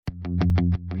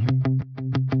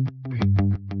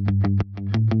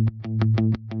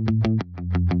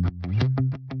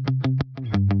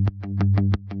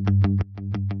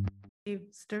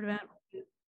Sturdivant.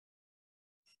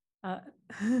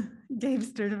 Gabe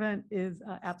Sturdivant is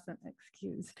absent,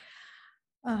 excused.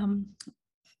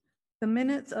 The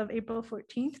minutes of April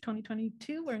 14th,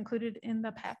 2022 were included in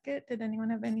the packet. Did anyone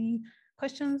have any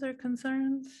questions or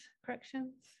concerns,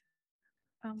 corrections?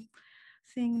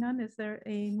 Seeing none, is there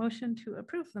a motion to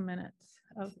approve the minutes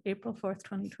of April 4th,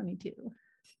 2022?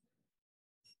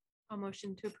 A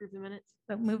motion to approve the minutes.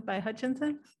 So moved by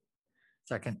Hutchinson.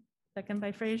 Second. Second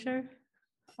by Frazier.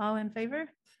 All in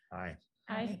favor? Aye.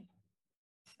 Aye.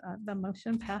 The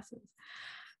motion passes.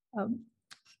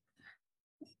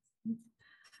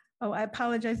 Oh, I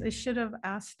apologize. I should have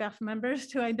asked staff members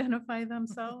to identify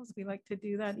themselves. We like to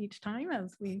do that each time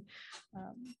as we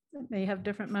may have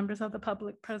different members of the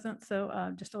public present.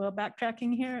 So just a little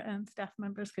backtracking here, and staff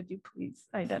members, could you please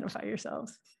identify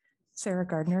yourselves? Sarah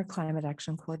Gardner, Climate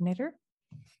Action Coordinator.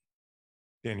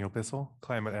 Daniel Bissell,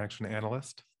 Climate Action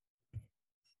Analyst.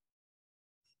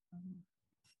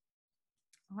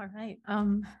 All right.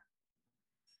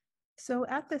 So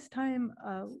at this time,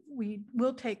 we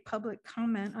will take public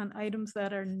comment on items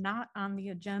that are not on the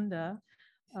agenda.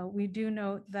 We do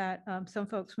note that some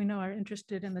folks we know are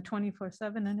interested in the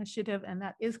 24/7 initiative, and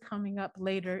that is coming up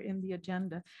later in the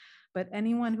agenda. But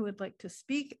anyone who would like to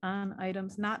speak on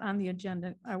items not on the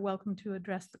agenda are welcome to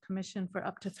address the commission for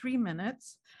up to 3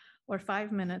 minutes or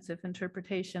 5 minutes if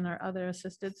interpretation or other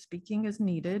assisted speaking is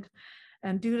needed.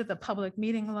 And due to the public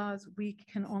meeting laws, we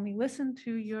can only listen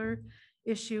to your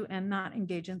issue and not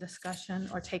engage in discussion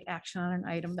or take action on an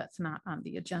item that's not on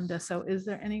the agenda. So is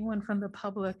there anyone from the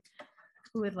public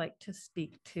who would like to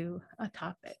speak to a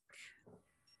topic?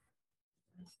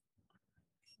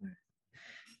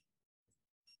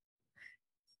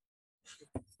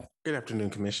 Good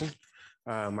afternoon, Commission.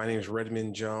 My name is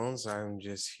Redmond Jones. I'm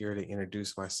just here to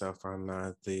introduce myself. I'm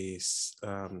the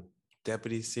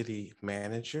Deputy City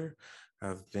Manager.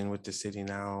 I've been with the city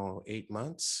now 8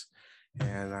 months,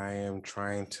 and I am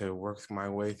trying to work my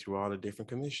way through all the different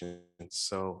commissions.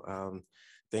 So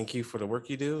thank you for the work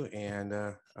you do,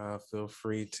 and feel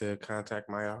free to contact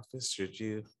my office should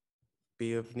you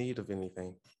be of need of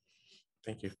anything.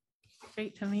 Thank you.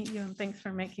 Great to meet you, and thanks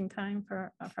for making time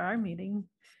for our meeting.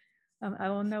 I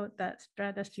will note that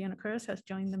Stratus Giannakouros has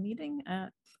joined the meeting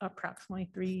at approximately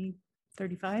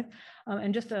 3:35.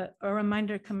 And just a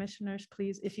reminder, commissioners,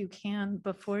 please, if you can,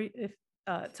 if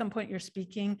at some point you're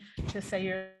speaking, to say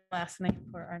your last name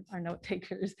for our note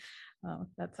takers.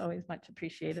 That's always much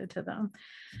appreciated to them.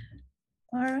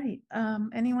 All right,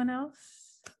 anyone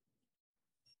else?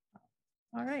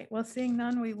 All right, well, seeing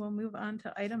none, we will move on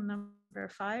to item number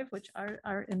 5, which are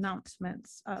our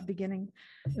announcements, beginning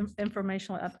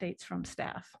informational updates from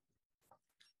staff.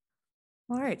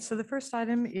 All right, so the first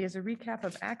item is a recap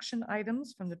of action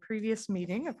items from the previous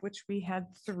meeting, of which we had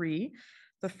 3.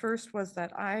 The first was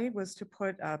that I was to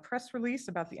put a press release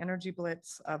about the Energy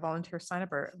Blitz volunteer sign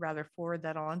up, or rather forward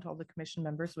that on to all the commission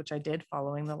members, which I did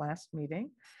following the last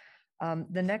meeting.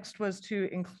 The next was to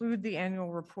include the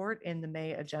annual report in the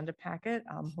May agenda packet.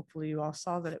 Hopefully you all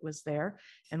saw that it was there,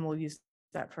 and we'll use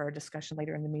that for our discussion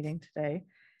later in the meeting today.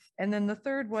 And then the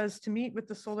third was to meet with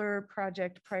the Solar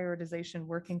Project Prioritization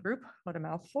Working Group, what a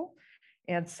mouthful,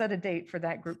 and set a date for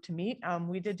that group to meet.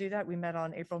 We did do that. We met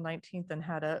on April 19th and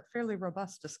had a fairly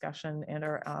robust discussion, and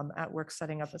are at work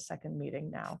setting up a second meeting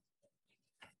now.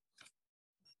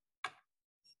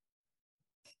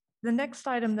 The next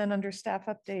item then under staff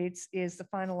updates is the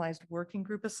finalized working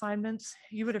group assignments.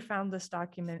 You would have found this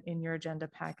document in your agenda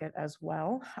packet as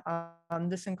well.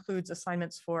 This includes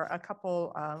assignments for a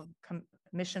couple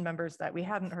commission members that we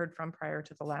hadn't heard from prior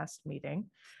to the last meeting.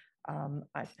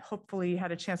 I hopefully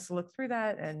had a chance to look through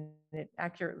that, and it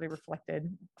accurately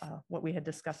reflected what we had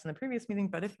discussed in the previous meeting,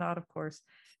 but if not, of course,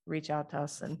 reach out to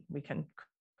us and we can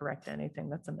correct anything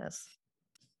that's amiss.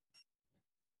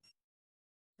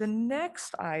 The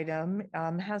next item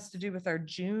has to do with our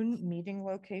June meeting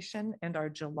location and our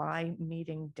July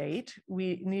meeting date.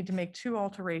 We need to make 2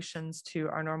 alterations to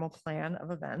our normal plan of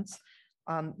events.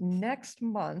 Next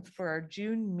month for our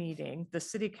June meeting, the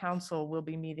City Council will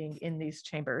be meeting in these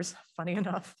chambers. Funny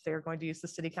enough, they're going to use the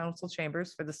City Council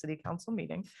chambers for the City Council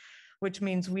meeting, which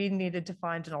means we needed to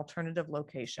find an alternative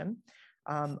location.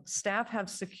 Staff have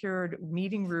secured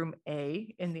meeting room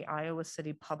A in the Iowa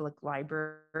City Public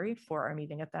Library for our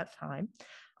meeting at that time.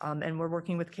 And we're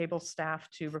working with cable staff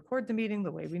to record the meeting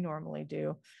the way we normally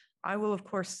do. I will, of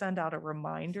course, send out a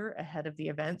reminder ahead of the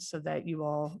event so that you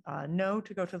all know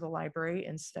to go to the library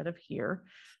instead of here.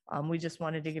 We just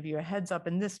wanted to give you a heads up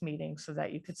in this meeting so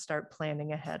that you could start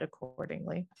planning ahead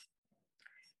accordingly.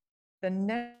 The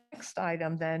next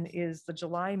item then is the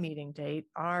July meeting date.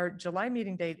 Our July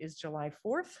meeting date is July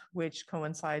 4th, which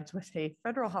coincides with a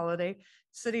federal holiday.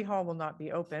 City Hall will not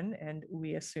be open, and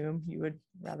we assume you would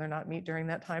rather not meet during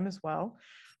that time as well.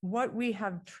 What we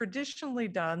have traditionally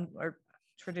done, or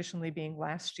traditionally being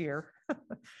last year,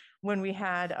 when we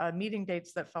had meeting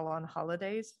dates that fell on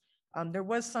holidays, there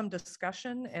was some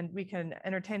discussion, and we can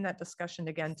entertain that discussion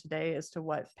again today as to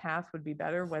what path would be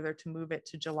better, whether to move it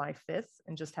to July 5th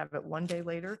and just have it one day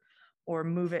later, or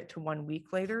move it to 1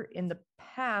 week later. In the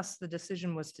past, the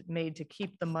decision was made to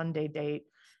keep the Monday date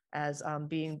as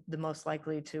being the most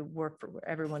likely to work for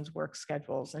everyone's work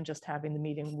schedules, and just having the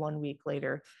meeting 1 week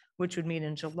later, which would mean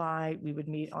in July, we would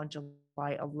meet on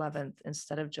July 11th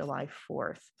instead of July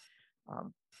 4th.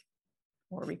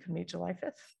 Or we could meet July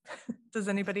 5th. Does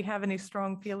anybody have any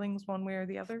strong feelings one way or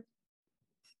the other?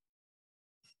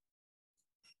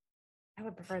 I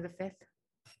would prefer the 5th.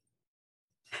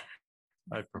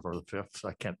 I prefer the 5th.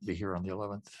 I can't be here on the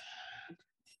 11th.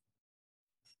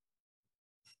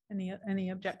 Any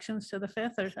objections to the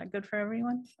 5th, or is that good for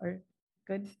everyone, or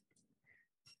good?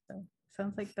 So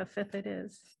sounds like the 5th it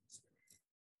is.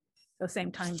 So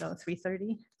same time though,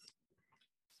 3:30.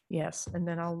 Yes, and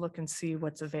then I'll look and see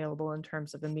what's available in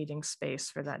terms of a meeting space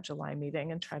for that July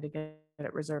meeting and try to get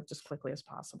it reserved as quickly as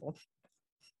possible.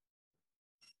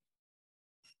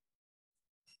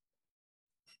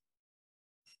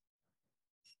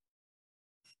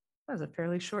 That was a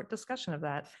fairly short discussion of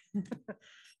that.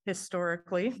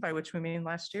 Historically, by which we mean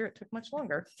last year, it took much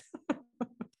longer.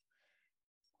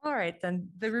 All right, then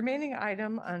the remaining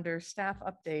item under staff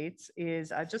updates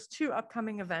is just 2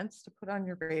 upcoming events to put on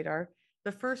your radar.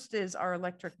 The first is our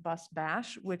electric bus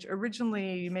bash, which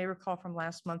originally, you may recall from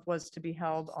last month, was to be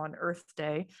held on Earth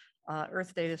Day.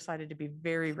 Earth Day decided to be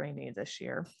very rainy this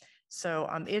year. So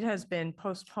it has been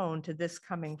postponed to this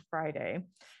coming Friday.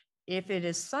 If it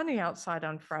is sunny outside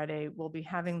on Friday, we'll be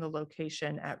having the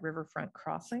location at Riverfront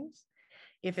Crossings.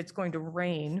 If it's going to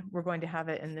rain, we're going to have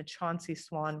it in the Chauncey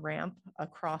Swan ramp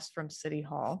across from City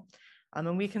Hall.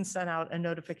 And we can send out a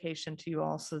notification to you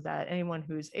all so that anyone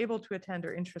who is able to attend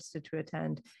or interested to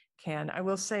attend can. I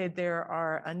will say there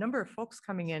are a number of folks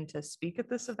coming in to speak at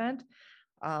this event.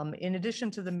 In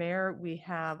addition to the mayor, we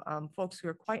have folks who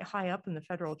are quite high up in the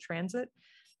federal transit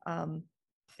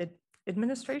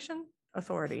administration.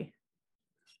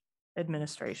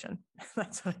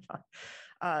 That's what I thought.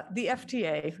 The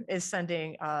FTA is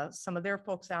sending some of their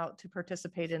folks out to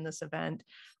participate in this event.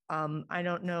 I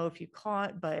don't know if you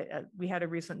caught, but we had a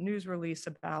recent news release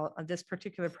about this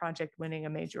particular project winning a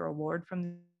major award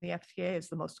from the FTA as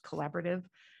the most collaborative,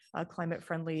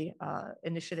 climate-friendly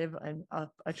initiative and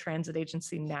a transit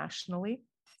agency nationally.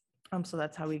 So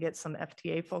that's how we get some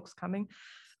FTA folks coming.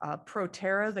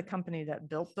 Proterra, the company that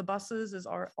built the buses, is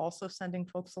also sending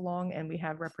folks along, and we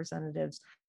have representatives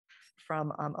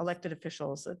from elected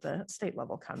officials at the state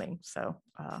level coming. So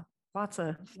lots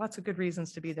of good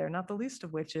reasons to be there, not the least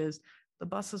of which is the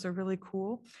buses are really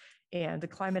cool. And the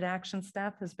climate action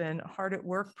staff has been hard at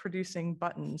work producing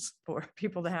buttons for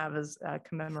people to have as a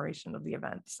commemoration of the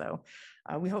event. So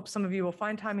we hope some of you will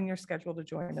find time in your schedule to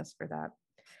join us for that.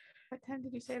 What time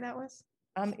did you say that was?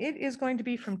 It is going to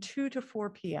be from 2 to 4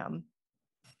 p.m.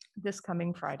 this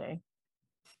coming Friday.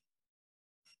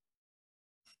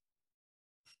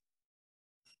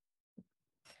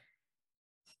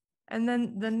 And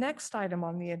then the next item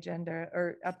on the agenda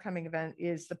or upcoming event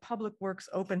is the Public Works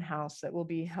Open House that will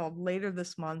be held later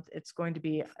this month. It's going to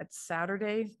be at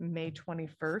Saturday, May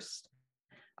 21st.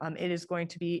 It is going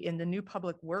to be in the new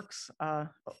Public Works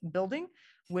building,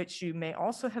 which you may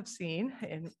also have seen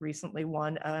and recently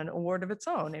won an award of its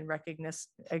own in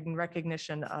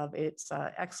recognition of its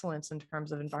excellence in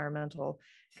terms of environmental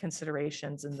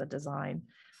considerations in the design.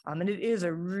 And it is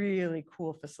a really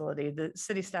cool facility. The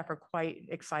city staff are quite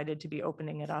excited to be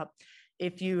opening it up.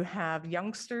 If you have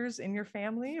youngsters in your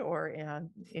family or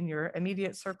in your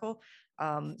immediate circle,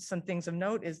 some things of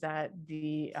note is that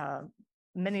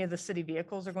many of the city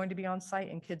vehicles are going to be on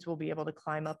site, and kids will be able to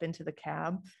climb up into the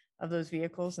cab of those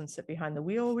vehicles and sit behind the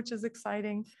wheel, which is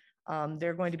exciting. There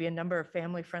are going to be a number of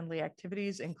family-friendly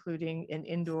activities, including an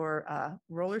indoor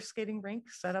roller skating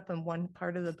rink set up in one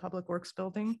part of the Public Works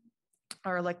building.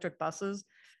 Our electric buses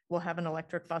will have an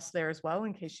electric bus there as well.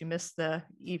 In case you missed the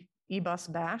e-bus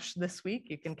bash this week,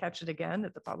 you can catch it again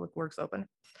at the Public Works Open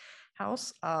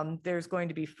House. There's going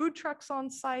to be food trucks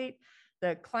on site.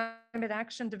 The Climate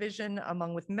Action Division,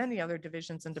 among with many other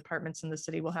divisions and departments in the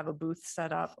city, will have a booth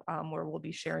set up where we'll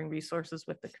be sharing resources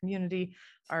with the community.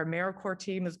 Our AmeriCorps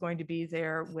team is going to be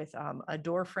there with a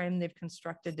door frame they've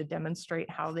constructed to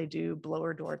demonstrate how they do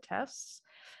blower door tests.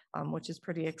 which is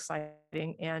pretty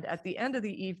exciting. And at the end of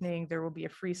the evening, there will be a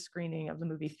free screening of the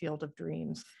movie Field of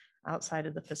Dreams outside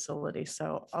of the facility.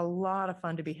 So a lot of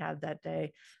fun to be had that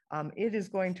day. It is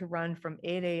going to run from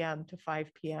 8 a.m. to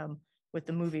 5 p.m. with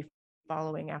the movie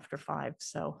following after 5.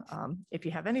 So if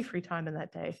you have any free time in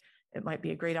that day, it might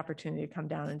be a great opportunity to come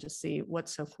down and just see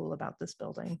what's so cool about this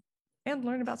building and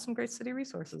learn about some great city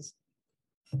resources.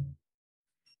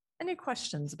 Any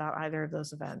questions about either of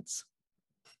those events?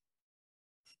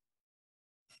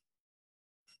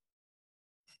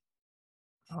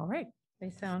 All right. They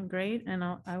sound great, and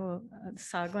I will,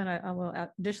 Saglen, I will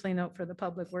additionally note for the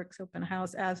Public Works Open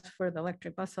House, as for the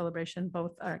electric bus celebration,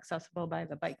 both are accessible by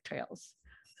the bike trails.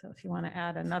 So if you want to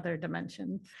add another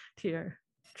dimension to your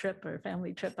trip or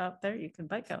family trip out there, you can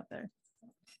bike out there.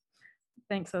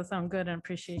 Thanks, those sound good, and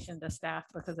appreciation to staff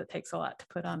because it takes a lot to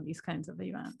put on these kinds of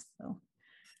events. So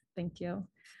thank you.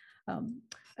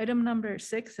 Item number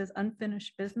 6 is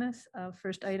unfinished business.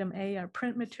 First item A are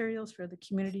print materials for the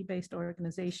community-based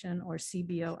organization or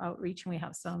CBO outreach. And we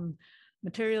have some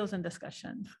materials and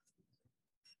discussion.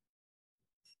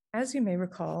 As you may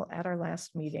recall, at our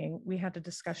last meeting, we had a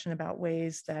discussion about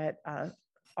ways that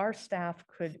our staff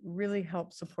could really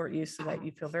help support you so that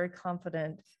you feel very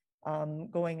confident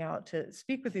going out to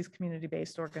speak with these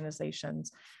community-based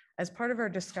organizations. As part of our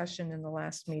discussion in the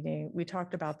last meeting, we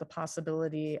talked about the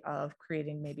possibility of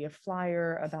creating maybe a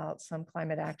flyer about some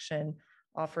climate action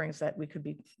offerings that we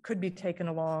could be taken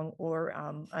along, or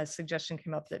a suggestion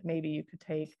came up that maybe you could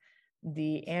take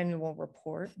the annual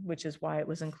report, which is why it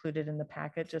was included in the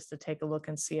packet, just to take a look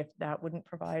and see if that wouldn't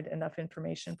provide enough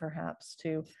information perhaps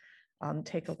to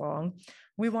take along.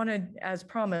 We wanted, as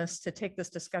promised, to take this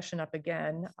discussion up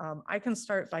again. I can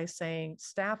start by saying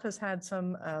staff has had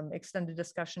some extended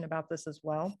discussion about this as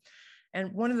well.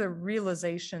 And one of the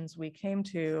realizations we came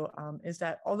to is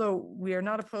that although we are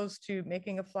not opposed to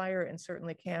making a flyer, and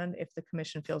certainly can if the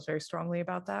commission feels very strongly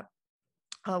about that,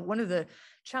 one of the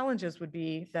challenges would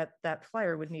be that that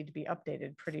flyer would need to be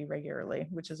updated pretty regularly,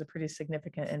 which is a pretty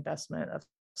significant investment of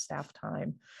staff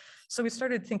time. So we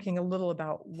started thinking a little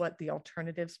about what the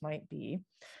alternatives might be.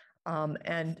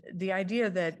 And the idea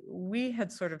that we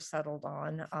had sort of settled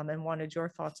on and wanted your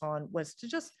thoughts on was to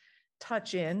just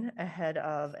touch in ahead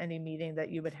of any meeting that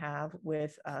you would have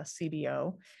with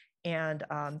CBO and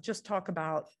just talk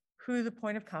about who the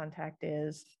point of contact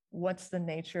is, what's the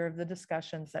nature of the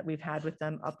discussions that we've had with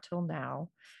them up till now,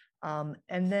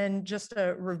 and then just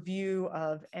a review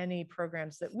of any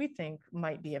programs that we think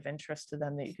might be of interest to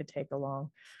them that you could take along.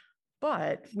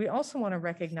 But we also want to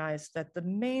recognize that the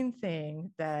main thing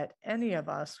that any of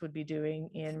us would be doing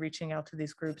in reaching out to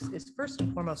these groups is first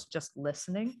and foremost just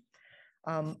listening.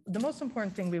 The most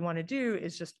important thing we want to do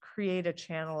is just create a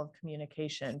channel of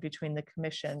communication between the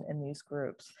commission and these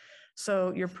groups.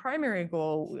 So your primary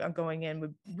goal going in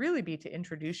would really be to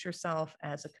introduce yourself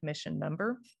as a commission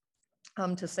member,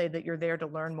 to say that you're there to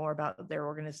learn more about their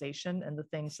organization and the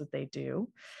things that they do,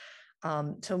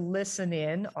 to listen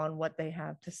in on what they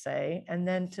have to say, and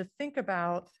then to think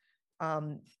about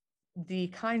the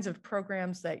kinds of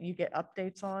programs that you get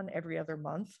updates on every other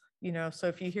month. You know, so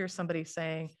if you hear somebody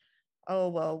saying, oh,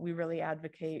 well, we really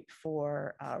advocate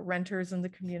for renters in the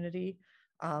community,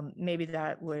 maybe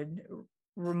that would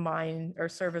remind or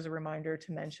serve as a reminder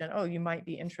to mention, oh, you might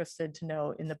be interested to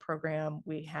know in the program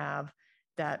we have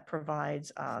that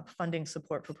provides funding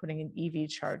support for putting in EV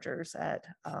chargers at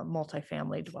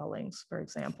multifamily dwellings, for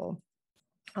example.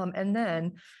 And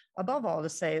then above all to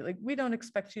say, like, we don't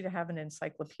expect you to have an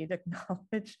encyclopedic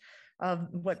knowledge of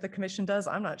what the commission does.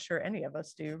 I'm not sure any of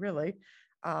us do really.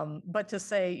 But to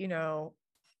say, you know,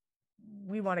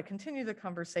 we want to continue the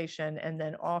conversation and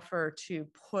then offer to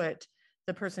put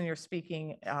the person you're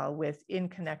speaking with in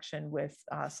connection with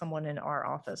someone in our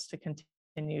office to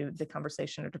continue the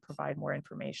conversation or to provide more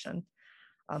information.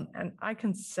 And I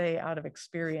can say out of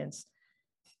experience,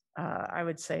 I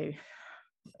would say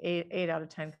 8 out of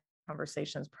 10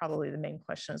 conversations, probably the main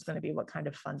question is going to be what kind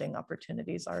of funding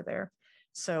opportunities are there.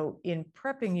 So in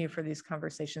prepping you for these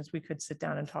conversations, we could sit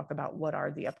down and talk about what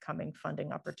are the upcoming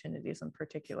funding opportunities in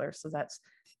particular. So that's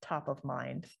top of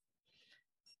mind.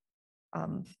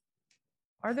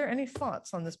 Are there any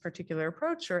thoughts on this particular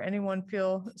approach, or anyone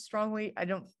feel strongly? I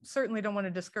certainly don't want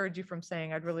to discourage you from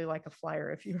saying I'd really like a flyer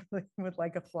if you really would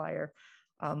like a flyer.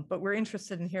 But we're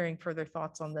interested in hearing further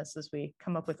thoughts on this as we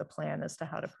come up with a plan as to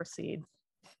how to proceed.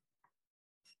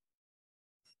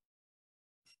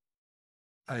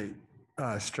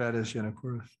 Stratus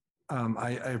Yanakouros.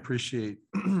 I appreciate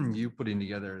you putting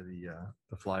together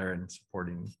the flyer and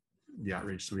supporting the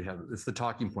outreach. So we have, it's the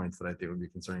talking points that I think would be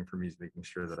concerning for me, is making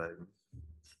sure that I'm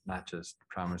not just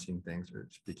promising things or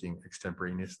speaking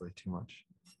extemporaneously too much.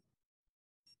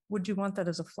 Would you want that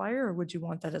as a flyer or would you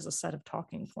want that as a set of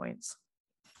talking points?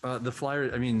 The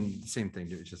flyer, I mean, same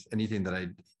thing, it's just anything that I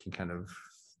can kind of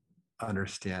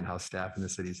understand how staff in the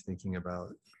city is thinking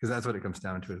about, because that's what it comes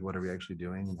down to, is what are we actually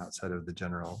doing? And outside of the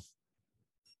general,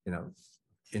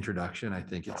 introduction, I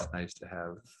think it's nice to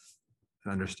have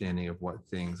an understanding of what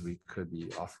things we could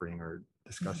be offering or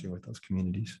discussing with those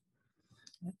communities.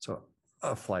 So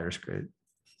a flyer is great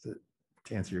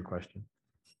to answer your question.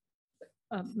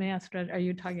 May I ask, are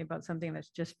you talking about something that's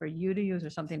just for you to use or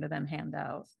something to then hand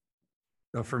out?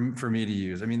 No, for me to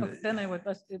use, I mean, Oh, then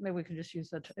maybe we can just use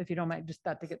that, if you don't mind, just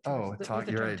that to get. to Oh, use talk-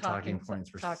 the you're term right, talking points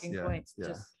versus- Talking yeah, points, yeah,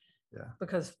 just yeah.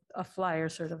 because a flyer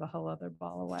is sort of a whole other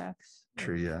ball of wax.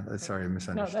 True, yeah, sorry, I No,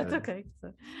 misunderstood. that's okay.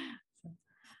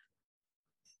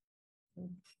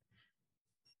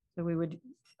 So we would,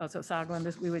 also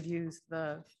Saglen, we would use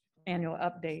the annual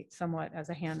update somewhat as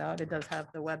a handout. It does have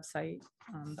the website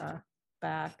on the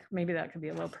back. Maybe that could be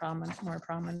a little more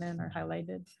prominent or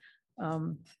highlighted.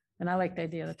 And I like the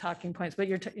idea of the talking points, but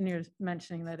you're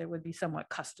mentioning that it would be somewhat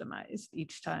customized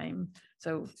each time.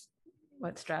 So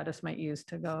what Stratus might use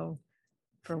to go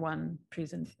for one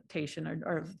presentation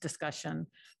or discussion,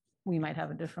 we might have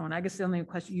a different one. I guess the only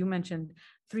question, you mentioned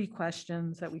 3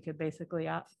 questions that we could basically,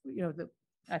 that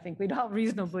I think we'd all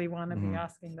reasonably want to be Mhm.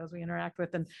 asking those we interact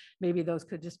with, and maybe those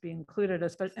could just be included.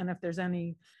 And if there's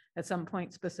any, at some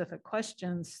point, specific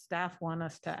questions staff want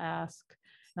us to ask,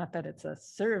 not that it's a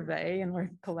survey and we're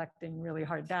collecting really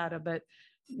hard data, but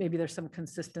maybe there's some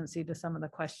consistency to some of the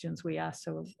questions we ask.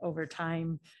 So over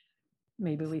time,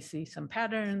 maybe we see some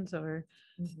patterns, or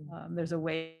there's a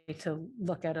way to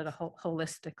look at it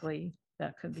holistically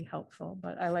that could be helpful.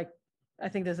 But I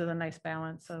think this is a nice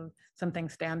balance of something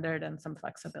standard and some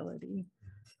flexibility.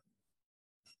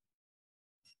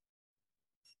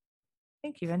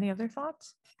 Thank you. Any other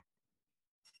thoughts?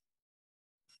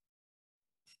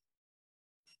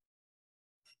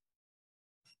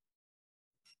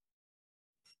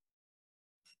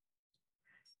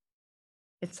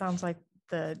 It sounds like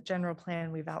the general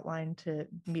plan we've outlined to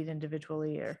meet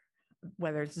individually, or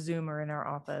whether it's Zoom or in our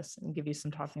office, and give you some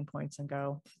talking points and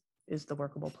go, is the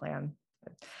workable plan.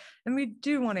 And we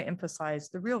do want to emphasize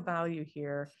the real value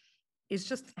here is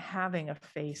just having a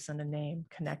face and a name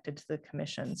connected to the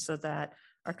commission, so that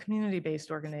our community-based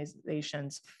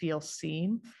organizations feel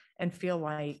seen and feel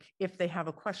like if they have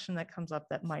a question that comes up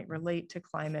that might relate to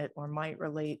climate or might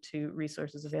relate to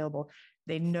resources available,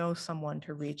 they know someone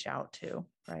to reach out to,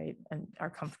 right? And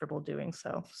are comfortable doing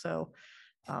so. So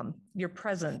your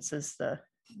presence is the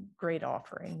great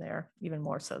offering there, even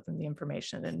more so than the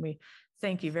information. And we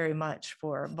thank you very much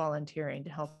for volunteering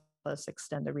to help us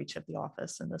extend the reach of the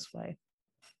office in this way.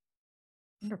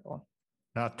 Wonderful.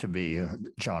 Not to be,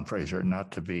 John Fraser,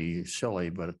 not to be silly,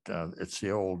 but it's the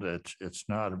old, it's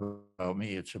not about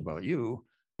me, it's about you.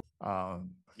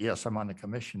 Yes, I'm on the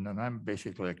commission and I'm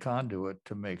basically a conduit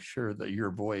to make sure that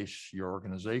your voice, your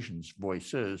organization's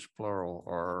voices, plural,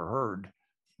 are heard.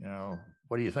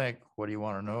 What do you think? What do you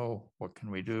want to know? What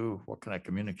can we do? What can I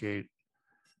communicate?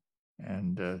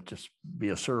 And just be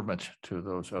a servant to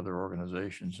those other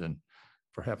organizations, and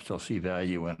perhaps they'll see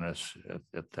value in us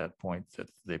at that point that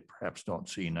they perhaps don't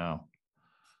see now.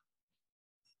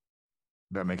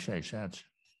 If that makes any sense.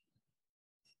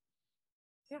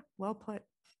 Yeah, well put.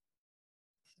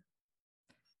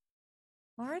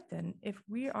 All right, then, if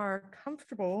we are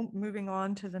comfortable moving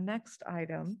on to the next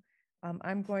item,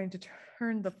 I'm going to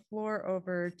turn the floor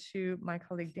over to my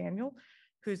colleague Daniel,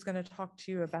 who's going to talk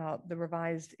to you about the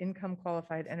revised Income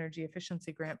Qualified Energy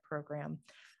Efficiency Grant Program.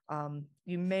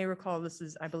 You may recall this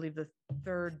is, I believe, the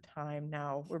 3rd time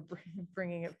now we're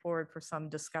bringing it forward for some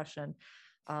discussion.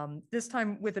 This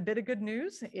time with a bit of good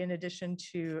news in addition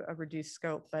to a reduced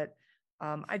scope, but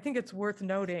I think it's worth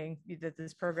noting that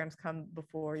this program's come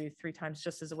before you 3 times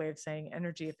just as a way of saying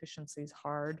energy efficiency is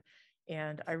hard.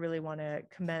 And I really want to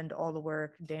commend all the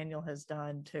work Daniel has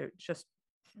done to just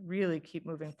really keep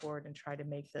moving forward and try to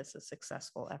make this a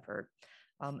successful effort.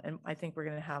 And I think we're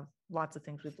going to have lots of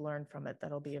things we've learned from it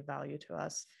that'll be of value to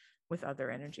us with other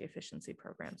energy efficiency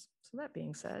programs. So that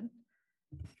being said,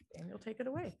 Daniel, take it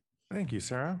away. Thank you,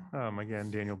 Sarah. Again,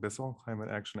 Daniel Bissell, Climate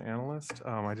Action Analyst.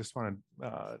 I just want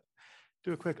to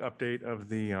do a quick update of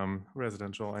the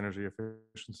Residential Energy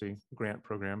Efficiency Grant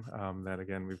Program that,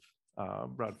 again, we've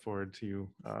brought forward to you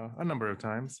a number of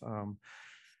times.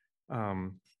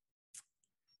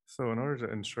 So in order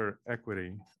to ensure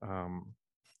equity,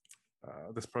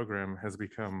 this program has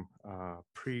become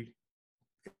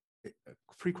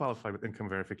pre-qualified with income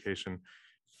verification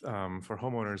for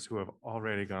homeowners who have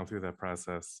already gone through that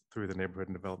process through the Neighborhood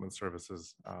and Development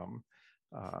Services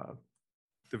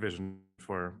division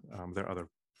for their other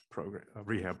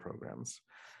rehab programs.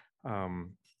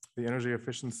 The energy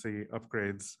efficiency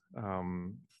upgrades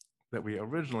that we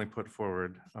originally put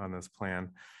forward on this plan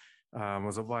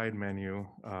was a wide menu,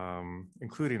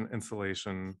 including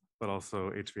insulation, but also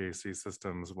HVAC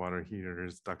systems, water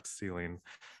heaters, duct sealing,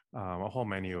 a whole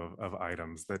menu of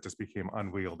items that just became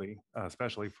unwieldy,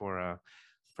 especially for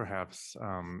perhaps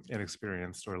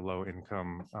inexperienced or low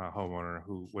income homeowner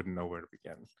who wouldn't know where to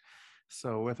begin.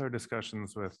 So with our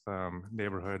discussions with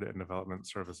Neighborhood and Development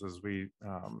Services, we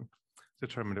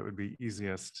determined it would be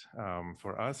easiest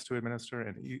for us to administer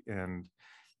and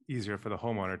easier for the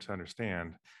homeowner to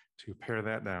understand to pare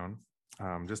that down,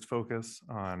 just focus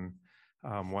on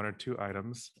one or two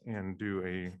items and do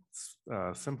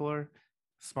a simpler,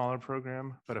 smaller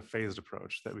program, but a phased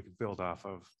approach that we could build off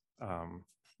of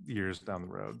years down the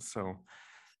road. So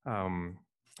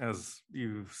as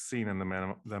you've seen in the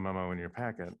memo in your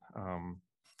packet,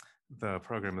 the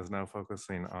program is now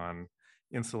focusing on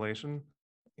insulation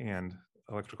and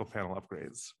electrical panel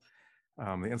upgrades.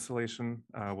 The installation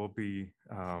will be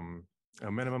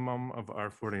a minimum of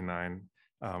R49,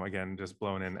 again, just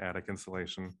blown in attic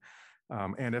insulation.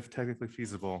 And if technically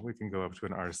feasible, we can go up to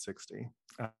an R60.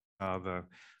 The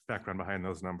background behind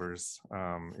those numbers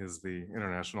is the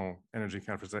International Energy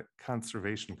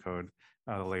Conservation Code,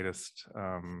 the latest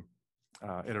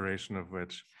iteration of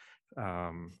which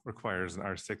requires an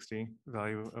R60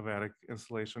 value of attic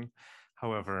insulation.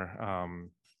 However,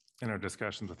 in our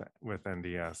discussions with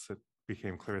NDS, it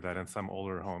became clear that in some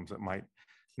older homes, it might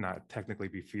not technically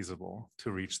be feasible to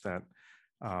reach that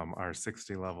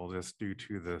R60 level just due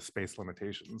to the space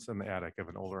limitations in the attic of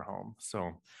an older home.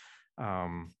 So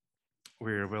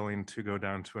we're willing to go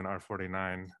down to an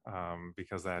R49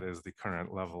 because that is the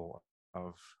current level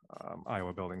of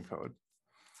Iowa Building Code.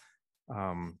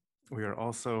 We are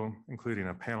also including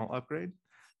a panel upgrade.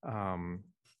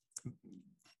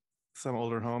 Some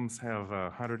older homes have a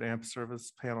 100 amp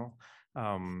service panel.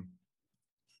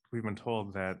 We've been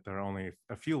told that there are only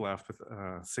a few left with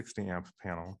a 60 amp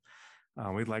panel.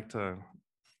 We'd like to,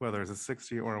 whether it's a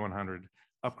 60 or 100,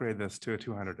 upgrade this to a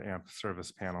 200 amp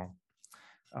service panel.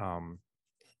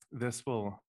 This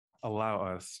will allow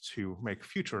us to make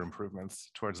future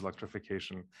improvements towards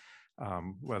electrification,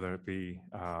 whether it be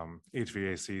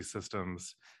HVAC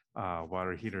systems,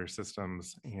 water heater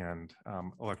systems, and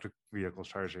electric vehicle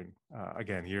charging,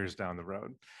 again, years down the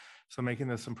road. So making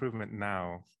this improvement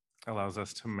now allows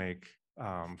us to make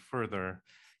further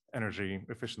energy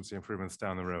efficiency improvements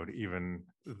down the road, even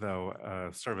though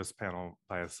a service panel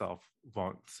by itself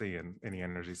won't see any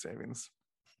energy savings.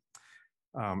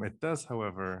 It does,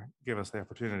 however, give us the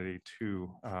opportunity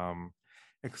to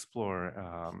explore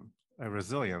a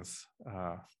resilience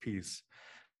piece.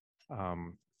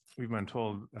 We've been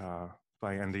told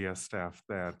by NDS staff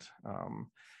that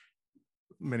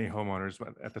many homeowners,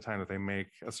 at the time that they make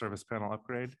a service panel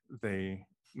upgrade, they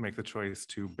make the choice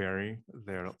to bury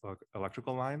their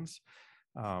electrical lines,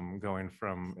 going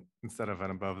from, instead of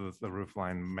an above the roof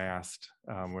line mast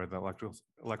where the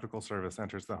electrical service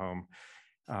enters the home,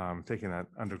 taking that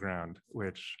underground,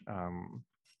 which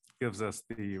gives us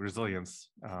the resilience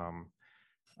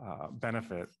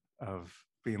benefit of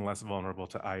being less vulnerable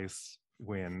to ice,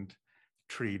 wind,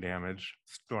 tree damage,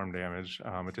 storm damage.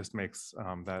 It just makes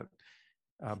that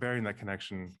burying that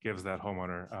connection gives that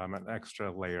homeowner an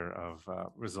extra layer of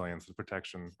resilience and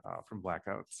protection from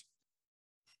blackouts.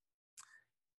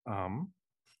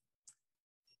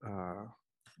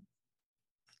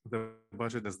 The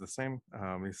budget is the same.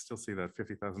 We still see that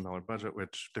 $50,000 budget,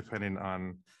 which, depending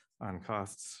on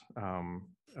costs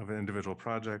of individual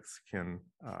projects, can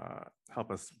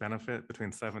help us benefit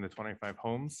between 7 to 25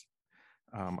 homes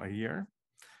a year.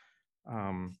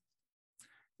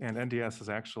 And NDS has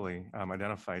actually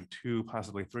identified 2,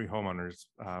 possibly 3 homeowners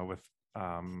with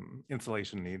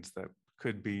insulation needs that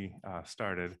could be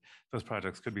started. Those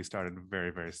projects could be started very,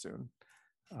 very soon.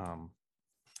 And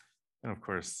of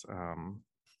course,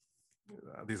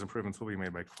 these improvements will be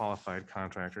made by qualified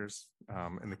contractors.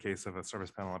 In the case of a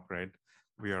service panel upgrade,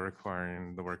 we are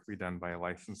requiring the work be done by a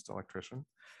licensed electrician.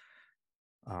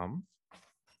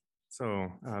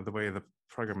 So the way the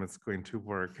program is going to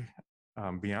work,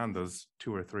 beyond those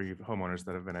 2 or 3 homeowners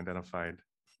that have been identified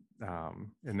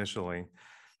initially,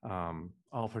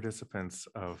 all participants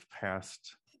of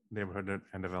past Neighborhood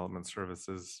and Development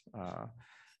Services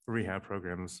rehab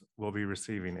programs will be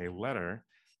receiving a letter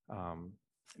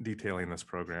detailing this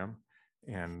program,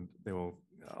 and they will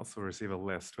also receive a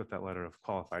list with that letter of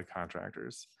qualified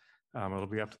contractors. It'll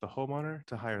be up to the homeowner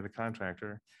to hire the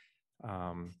contractor.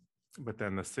 But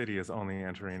then the city is only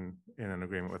entering in an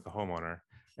agreement with the homeowner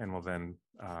and will then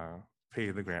pay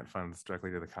the grant funds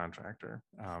directly to the contractor,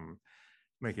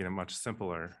 making it much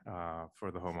simpler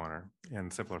for the homeowner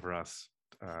and simpler for us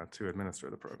to administer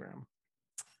the program.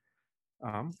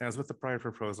 As with the prior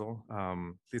proposal,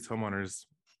 these homeowners,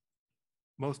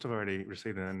 most have already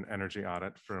received an energy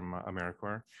audit from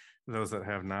AmeriCorps. Those that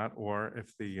have not, or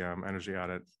if the energy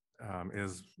audit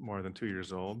is more than 2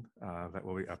 years old, that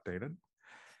will be updated.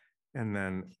 And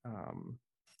then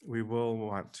we will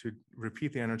want to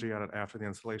repeat the energy audit after the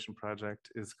installation project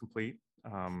is complete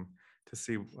to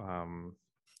see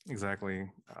exactly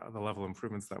the level of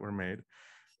improvements that were made.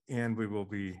 And we will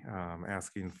be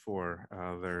asking for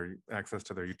their access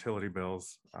to their utility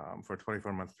bills for a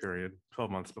 24-month period,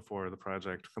 12 months before the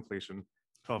project completion,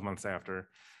 12 months after,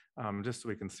 just so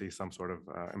we can see some sort of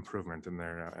improvement in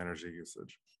their energy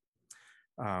usage.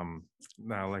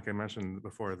 Now, like I mentioned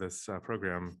before, this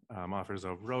program offers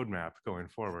a roadmap going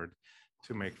forward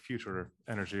to make future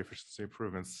energy efficiency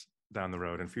improvements down the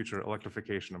road and future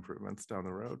electrification improvements down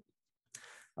the road.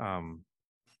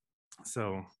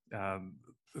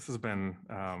 This has been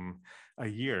a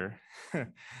year.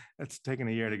 It's taken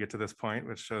a year to get to this point,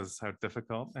 which shows how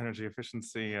difficult energy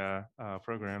efficiency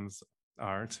programs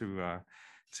are to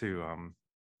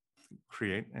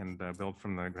create and build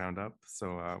from the ground up.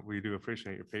 So we do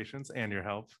appreciate your patience and your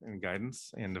help and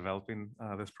guidance in developing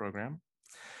this program.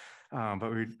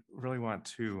 But we really want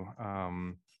to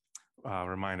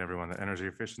remind everyone that energy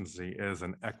efficiency is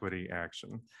an equity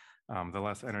action. The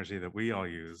less energy that we all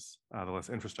use, the less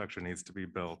infrastructure needs to be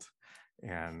built.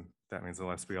 And that means the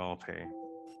less we all pay,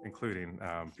 including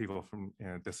people from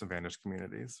disadvantaged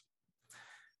communities.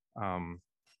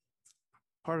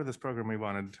 Part of this program, we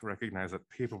wanted to recognize that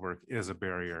paperwork is a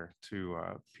barrier to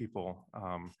people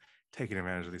taking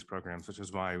advantage of these programs, which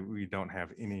is why we don't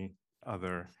have any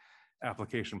other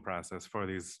application process for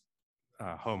these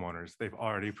homeowners. They've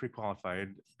already pre-qualified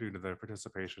due to their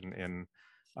participation in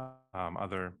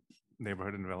other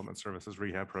neighborhood and development services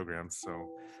rehab programs. So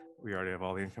we already have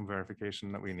all the income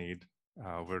verification that we need.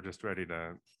 We're just ready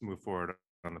to move forward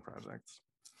on the projects.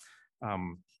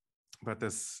 But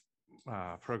this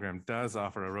program does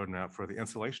offer a roadmap for the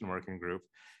installation working group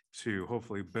to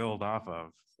hopefully build off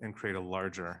of and create a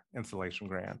larger installation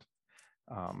grant.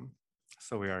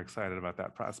 So we are excited about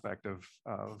that prospect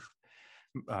of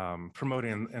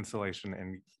promoting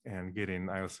installation and getting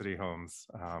Iowa City Homes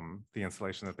the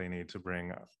installation that they need to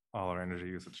bring all our energy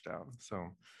usage down. So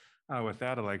with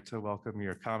that, I'd like to welcome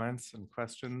your comments and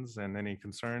questions and any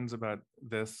concerns about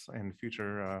this and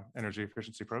future energy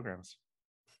efficiency programs.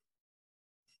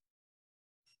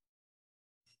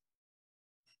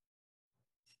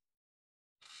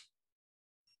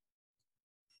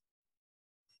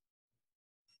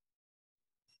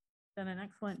 Done an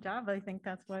excellent job. I think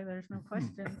that's why there's no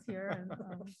questions here. And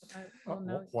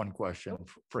One question, there's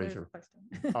a Fraser.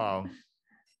 question.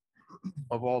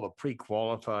 Of all the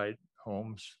pre-qualified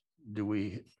homes, do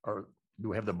we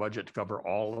have the budget to cover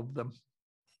all of them?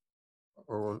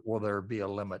 Or will there be a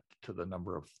limit to the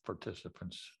number of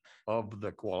participants of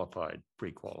the qualified,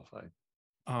 pre-qualified?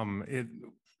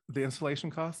 The installation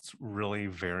costs really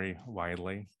vary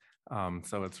widely.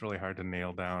 So it's really hard to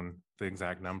nail down the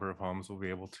exact number of homes we'll be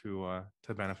able to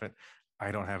benefit.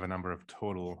 I don't have a number of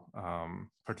total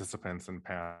participants in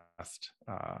past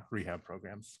rehab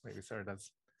programs. Maybe Sarah does.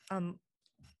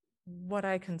 What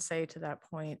I can say to that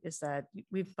point is that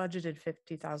we've budgeted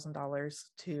 $50,000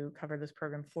 to cover this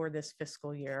program for this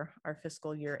fiscal year. Our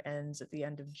fiscal year ends at the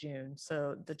end of June.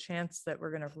 So the chance that we're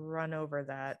going to run over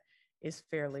that is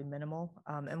fairly minimal.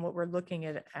 And what we're looking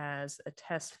at as a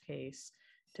test case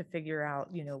to figure out,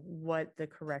 what the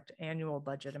correct annual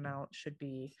budget amount should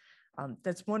be.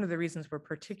 That's one of the reasons we're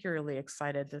particularly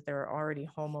excited that there are already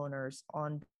homeowners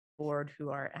on board who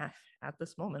are at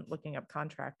this moment looking up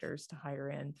contractors to hire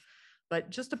in. But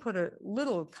just to put a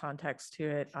little context to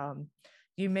it,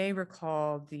 you may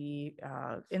recall the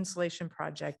insulation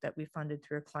project that we funded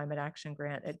through a climate action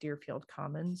grant at Deerfield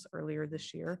Commons earlier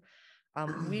this year.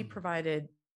 We provided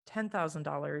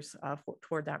 $10,000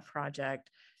 toward that project.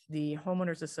 The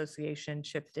homeowners association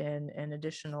chipped in an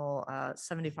additional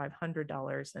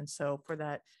 $7,500. And so for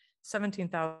that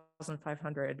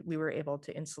 $17,500, we were able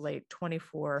to insulate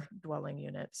 24 dwelling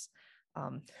units.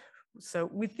 So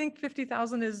we think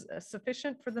 50,000 is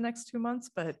sufficient for the next 2 months,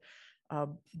 but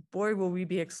boy, will we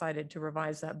be excited to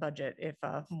revise that budget if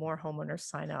more homeowners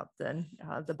sign up than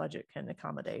the budget can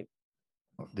accommodate.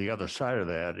 The other side of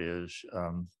that is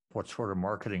what sort of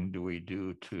marketing do we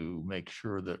do to make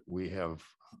sure that we have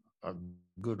a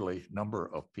goodly number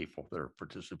of people that are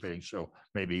participating. So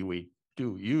maybe we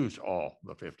do use all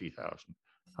the 50,000.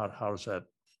 How's that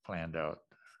planned out,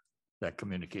 that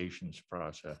communications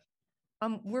process?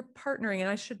 We're partnering, and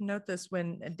I should note this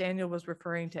when Daniel was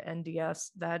referring to NDS,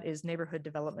 that is Neighborhood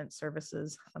Development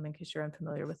Services, in case you're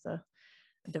unfamiliar with the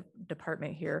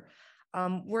department here.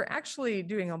 We're actually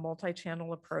doing a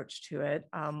multi-channel approach to it.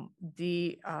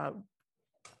 The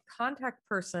contact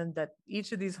person that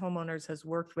each of these homeowners has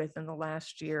worked with in the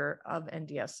last year of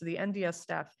NDS, so the NDS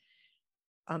staff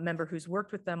member who's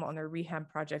worked with them on their rehab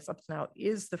projects up to now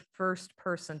is the first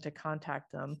person to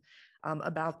contact them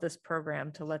about this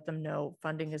program, to let them know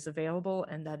funding is available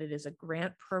and that it is a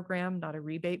grant program, not a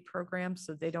rebate program,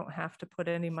 so they don't have to put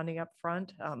any money up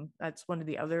front. That's one of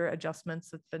the other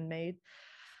adjustments that's been made.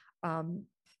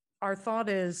 Our thought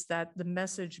is that the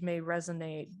message may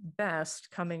resonate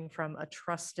best coming from a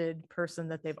trusted person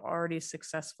that they've already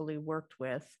successfully worked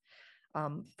with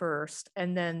first,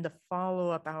 and then the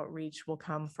follow-up outreach will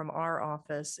come from our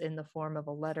office in the form of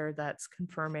a letter that's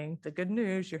confirming the good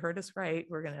news. You heard us right.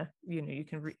 We're gonna, you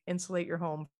can insulate your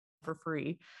home for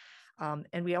free.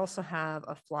 And we also have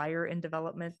a flyer in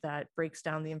development that breaks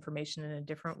down the information in a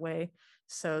different way,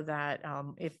 so that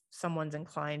if someone's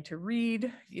inclined to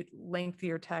read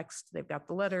lengthier text, they've got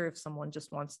the letter. If someone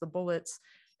just wants the bullets,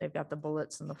 they've got the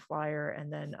bullets and the flyer.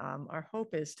 And then our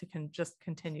hope is to just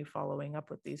continue following up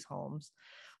with these homes.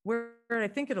 Where I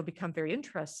think it'll become very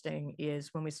interesting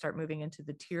is when we start moving into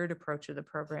the tiered approach of the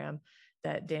program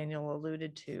that Daniel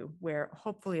alluded to, where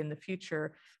hopefully in the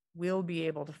future, we'll be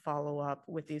able to follow up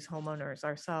with these homeowners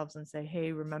ourselves and say,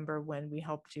 hey, remember when we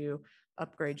helped you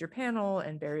upgrade your panel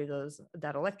and bury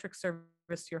that electric service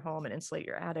to your home and insulate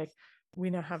your attic? We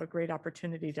now have a great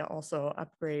opportunity to also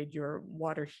upgrade your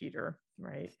water heater,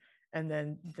 right? And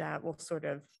then that will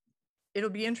it'll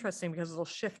be interesting because it'll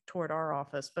shift toward our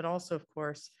office, but also, of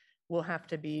course, we'll have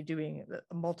to be doing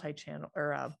a multi-channel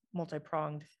or a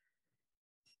multi-pronged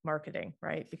marketing,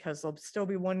 right? Because there'll still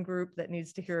be one group that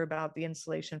needs to hear about the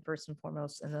installation first and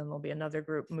foremost, and then there'll be another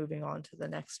group moving on to the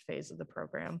next phase of the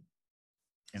program.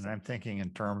 And I'm thinking in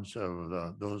terms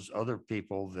of those other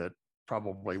people that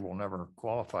probably will never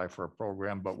qualify for a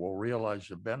program, but will realize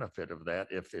the benefit of that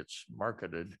if it's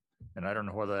marketed. And I don't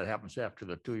know whether that happens after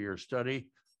the 2-year study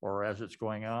or as it's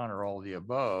going on or all the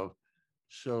above,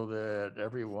 so that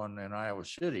everyone in Iowa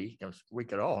City, we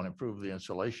could all improve the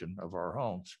insulation of our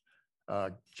homes,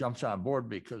 jumps on board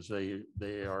because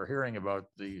they are hearing about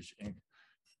these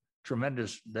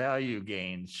tremendous value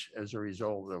gains as a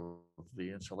result of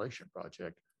the insulation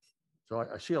project. So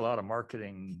I see a lot of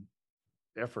marketing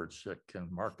efforts that can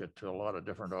market to a lot of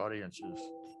different audiences,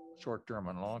 short-term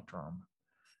and long-term,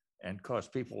 and cause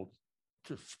people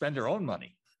to spend their own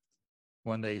money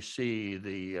when they see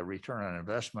the return on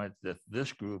investment that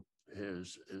this group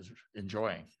is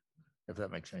enjoying, if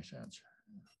that makes any sense.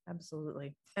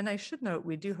 Absolutely. And I should note,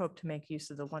 we do hope to make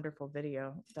use of the wonderful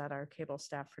video that our cable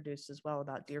staff produced as well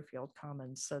about Deerfield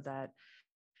Commons, so that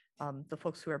the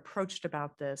folks who are approached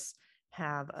about this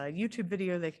have a YouTube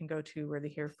video they can go to where they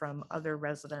hear from other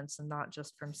residents and not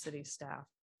just from city staff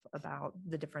about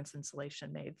the difference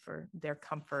insulation made for their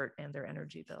comfort and their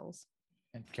energy bills.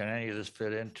 And can any of this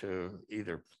fit into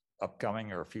either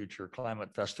upcoming or future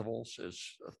climate festivals as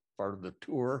a part of the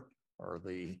tour or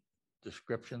the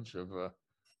descriptions of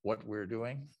what we're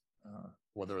doing,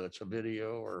 whether it's a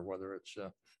video or whether it's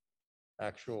a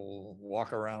actual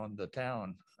walk around the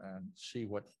town and see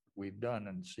what we've done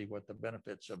and see what the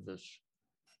benefits of this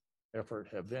effort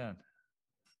have been.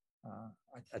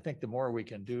 I think the more we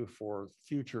can do for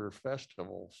future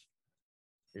festivals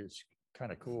is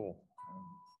kind of cool.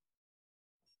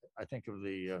 I think of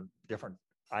the different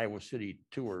Iowa City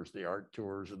tours, the art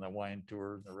tours and the wine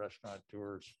tours, the restaurant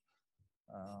tours,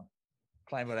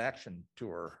 climate action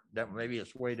tour. That maybe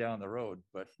it's way down the road,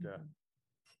 but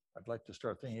I'd like to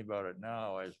start thinking about it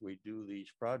now as we do these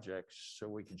projects so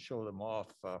we can show them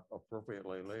off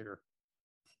appropriately later.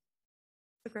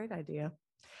 It's a great idea.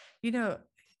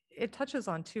 It touches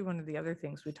on too, one of the other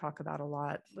things we talk about a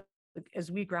lot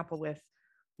as we grapple with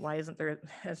why isn't there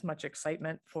as much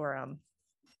excitement for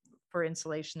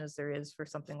insulation as there is for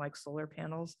something like solar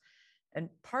panels. And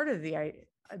part of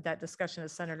that discussion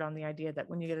is centered on the idea that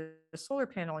when you get a solar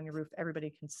panel on your roof, everybody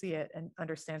can see it and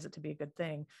understands it to be a good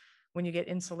thing. When you get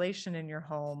insulation in your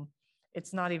home,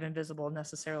 it's not even visible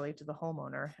necessarily to the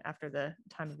homeowner after the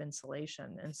time of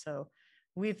insulation. And so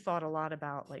we've thought a lot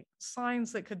about like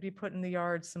signs that could be put in the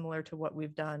yard, similar to what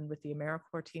we've done with the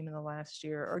AmeriCorps team in the last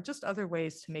year, or just other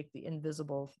ways to make the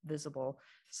invisible visible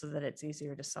so that it's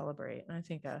easier to celebrate. And I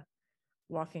think a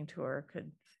walking tour could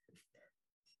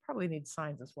probably need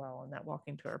signs as well on that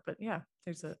walking tour. But yeah,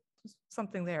 there's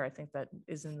something there, I think, that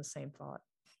is in the same thought.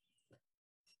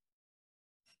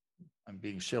 I'm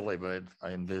being silly, but I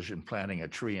envision planting a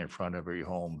tree in front of every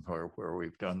home where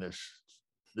we've done this.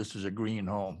 This is a green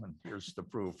home, and here's the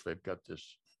proof. They've got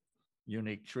this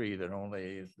unique tree that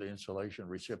only the insulation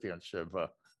recipients have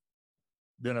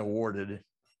been awarded.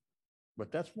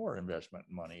 But that's more investment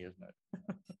money, isn't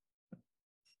it?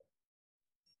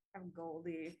 Have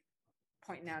Goldie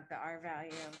pointing out the R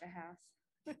value of the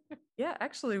house. Yeah,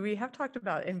 actually, we have talked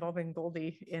about involving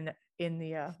Goldie in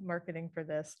the marketing for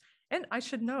this. And I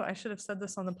should have said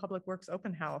this on the Public Works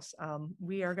open house.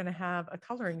 We are going to have a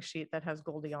coloring sheet that has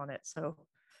Goldie on it. So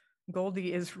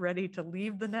Goldie is ready to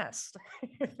leave the nest,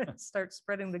 start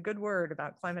spreading the good word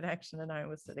about climate action in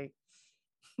Iowa City.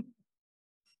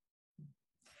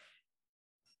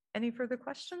 Any further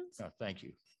questions? No, thank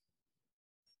you.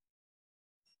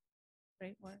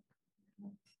 Great work.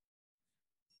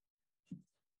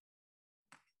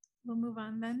 We'll move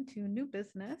on then to new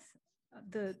business.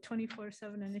 The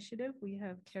 24/7 initiative, we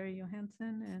have Carrie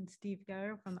Johansson and Steve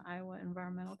Geyer from the Iowa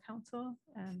Environmental Council.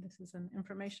 And this is an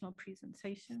informational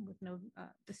presentation with no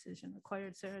decision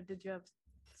required. Sarah, did you have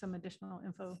some additional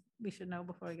info we should know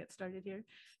before we get started here?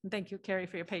 And thank you, Carrie,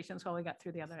 for your patience while we got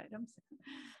through the other items.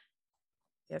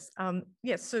 Yes.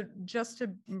 Yes. So just to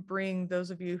bring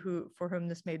those of you for whom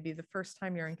this may be the first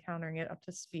time you're encountering it up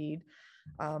to speed,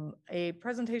 a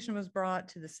presentation was brought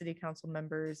to the city council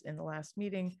members in the last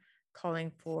meeting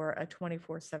calling for a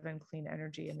 24/7 clean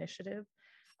energy initiative.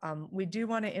 We do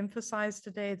want to emphasize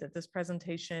today that this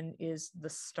presentation is the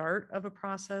start of a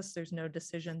process. There's no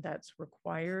decision that's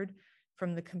required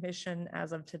from the commission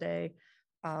as of today.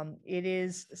 It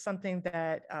is something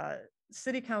that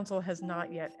City Council has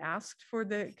not yet asked for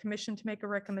the commission to make a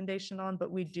recommendation on, but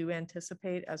we do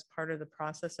anticipate as part of the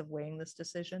process of weighing this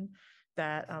decision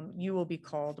that you will be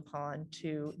called upon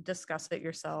to discuss it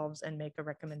yourselves and make a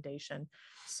recommendation.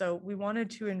 So we wanted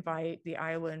to invite the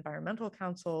Iowa Environmental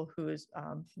Council, who is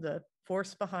the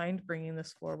force behind bringing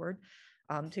this forward,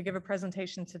 to give a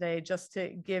presentation today just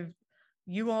to give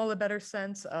you all a better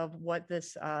sense of what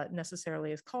this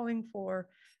necessarily is calling for,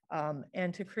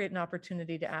 and to create an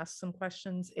opportunity to ask some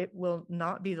questions. It will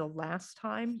not be the last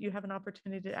time you have an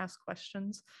opportunity to ask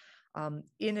questions.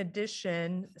 In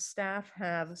addition, staff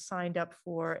have signed up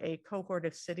for a cohort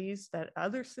of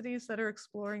other cities that are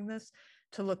exploring this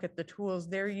to look at the tools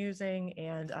they're using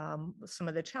and some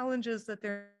of the challenges that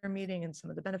they're meeting and some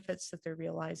of the benefits that they're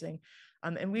realizing.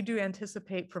 And we do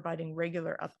anticipate providing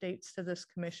regular updates to this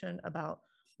commission about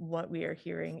what we are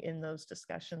hearing in those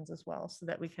discussions as well, so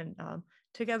that we can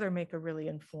together make a really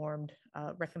informed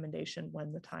recommendation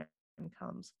when the time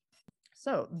comes.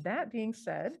 So that being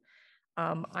said,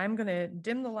 I'm going to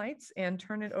dim the lights and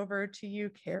turn it over to you,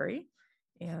 Carrie.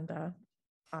 And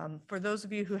for those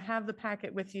of you who have the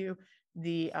packet with you,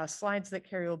 the slides that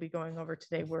Carrie will be going over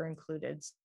today were included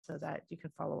so that you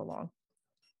can follow along.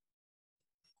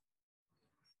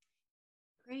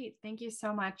 Great, thank you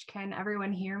so much. Can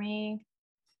everyone hear me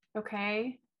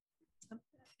okay?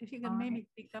 If you can maybe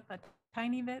speak up a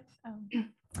tiny bit.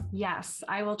 Yes,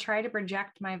 I will try to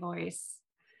project my voice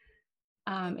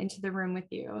into the room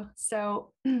with you.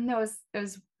 So it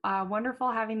was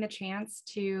wonderful having the chance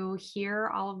to hear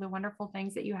all of the wonderful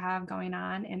things that you have going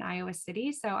on in Iowa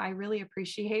City. So I really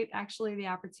appreciate actually the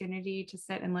opportunity to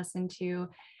sit and listen to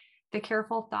the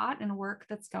careful thought and work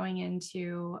that's going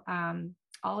into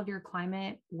all of your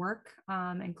climate work,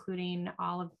 including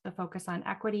all of the focus on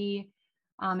equity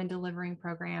and delivering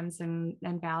programs and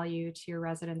value to your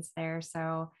residents there.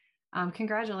 So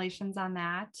congratulations on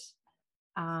that.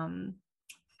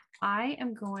 I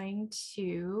am going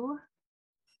to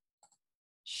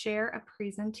share a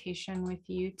presentation with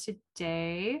you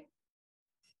today.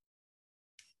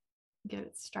 Get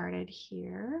it started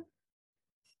here.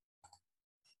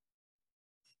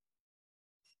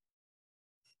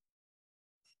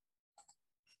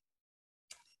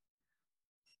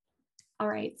 All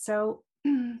right, so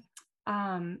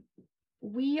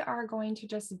we are going to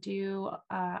just do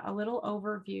a little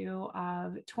overview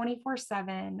of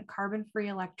 24/7 carbon-free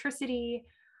electricity.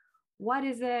 What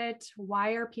is it?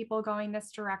 Why are people going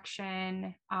this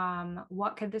direction?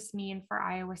 What could this mean for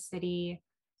Iowa City?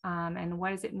 And what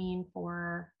does it mean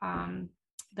for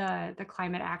the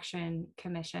Climate Action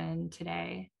Commission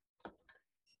today?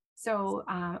 So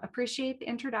appreciate the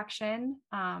introduction.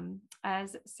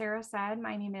 As Sarah said,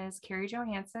 my name is Carrie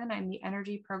Johansson. I'm the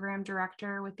Energy Program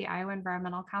Director with the Iowa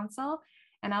Environmental Council,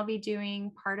 and I'll be doing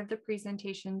part of the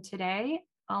presentation today,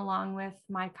 along with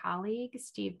my colleague,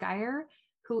 Steve Geyer,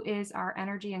 who is our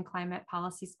Energy and Climate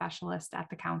Policy Specialist at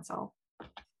the Council.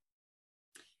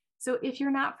 So if you're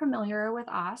not familiar with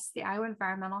us, the Iowa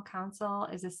Environmental Council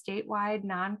is a statewide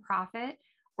nonprofit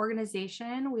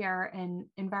organization. We are an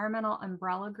environmental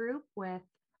umbrella group with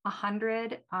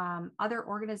 100 other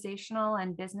organizational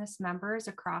and business members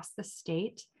across the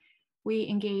state. We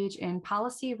engage in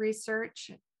policy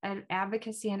research,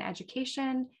 advocacy, and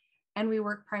education, and we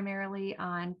work primarily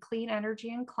on clean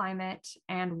energy and climate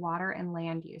and water and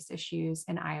land use issues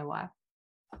in Iowa.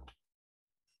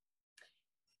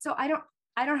 So I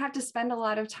don't have to spend a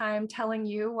lot of time telling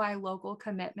you why local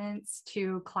commitments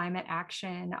to climate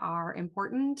action are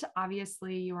important.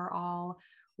 Obviously, you are all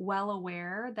well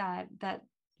aware that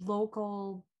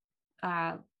local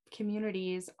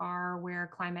communities are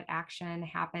where climate action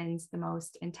happens the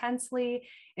most intensely.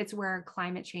 It's where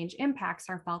climate change impacts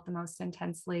are felt the most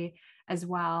intensely as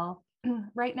well.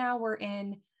 Right now, we're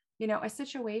in, a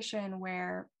situation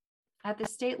where at the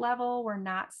state level, we're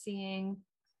not seeing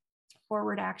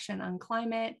forward action on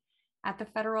climate. At the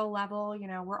federal level,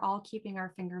 we're all keeping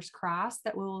our fingers crossed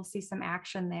that we will see some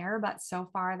action there, but so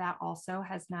far that also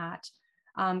has not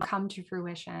come to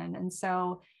fruition. And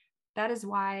so that is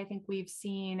why I think we've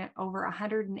seen over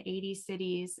 180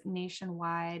 cities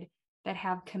nationwide that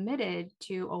have committed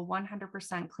to a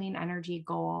 100% clean energy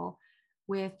goal,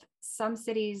 with some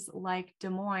cities like Des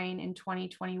Moines in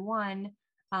 2021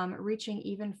 reaching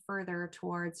even further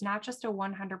towards not just a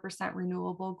 100%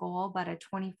 renewable goal, but a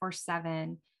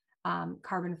 24/7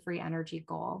 carbon-free energy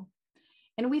goal.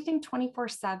 And we think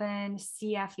 24/7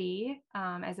 CFE,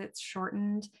 as it's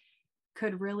shortened,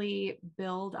 could really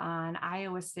build on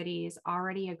Iowa City's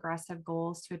already aggressive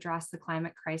goals to address the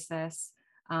climate crisis,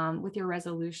 with your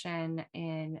resolution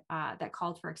that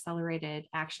called for accelerated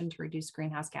action to reduce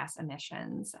greenhouse gas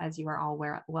emissions, as you are all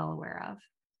well aware of.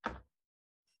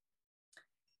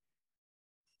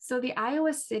 So the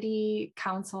Iowa City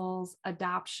Council's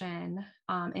adoption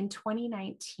in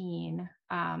 2019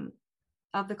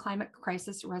 of the climate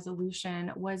crisis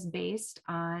resolution was based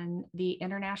on the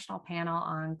International Panel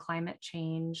on Climate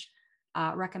Change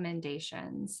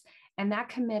recommendations. And that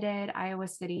committed Iowa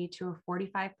City to a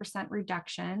 45%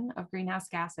 reduction of greenhouse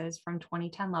gases from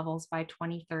 2010 levels by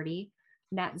 2030,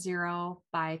 net zero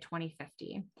by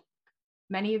 2050.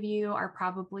 Many of you are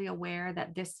probably aware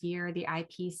that this year the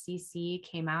IPCC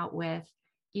came out with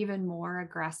even more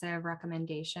aggressive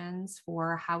recommendations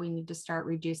for how we need to start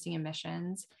reducing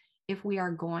emissions if we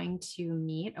are going to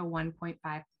meet a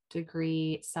 1.5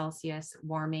 degree Celsius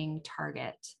warming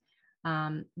target.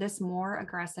 This more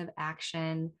aggressive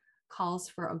action calls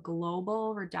for a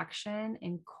global reduction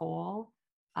in coal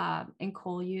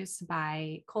use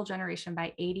by coal generation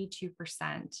by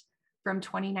 82% from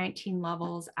 2019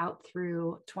 levels out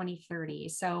through 2030.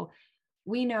 So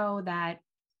we know that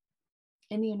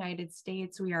in the United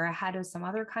States, we are ahead of some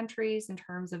other countries in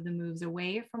terms of the moves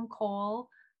away from coal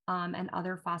and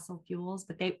other fossil fuels,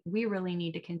 but we really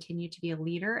need to continue to be a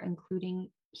leader,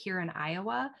 including here in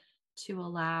Iowa, to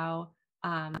allow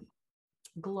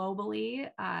globally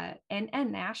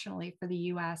and nationally for the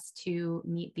US to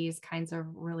meet these kinds of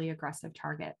really aggressive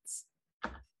targets.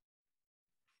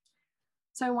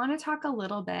 So I want to talk a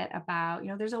little bit about,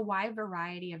 there's a wide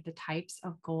variety of the types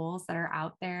of goals that are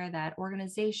out there that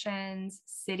organizations,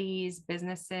 cities,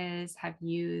 businesses have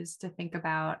used to think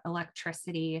about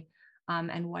electricity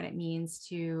and what it means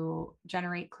to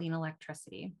generate clean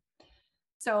electricity.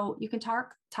 So you can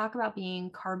talk about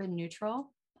being carbon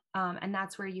neutral, and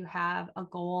that's where you have a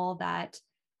goal that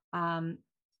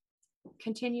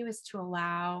continues to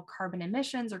allow carbon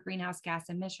emissions or greenhouse gas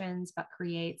emissions, but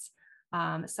creates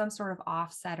some sort of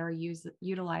offset or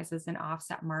utilizes an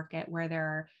offset market where there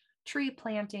are tree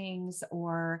plantings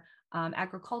or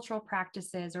agricultural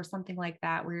practices or something like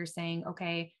that, where you're saying,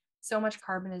 okay, so much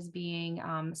carbon is being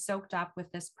soaked up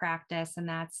with this practice, and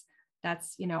that's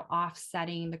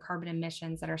offsetting the carbon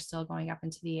emissions that are still going up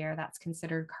into the air. That's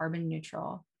considered carbon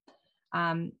neutral.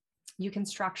 You can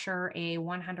structure a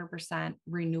 100%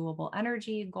 renewable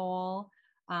energy goal.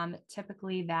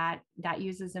 Typically that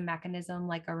uses a mechanism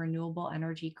like a renewable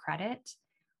energy credit,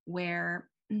 where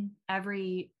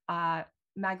every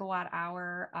megawatt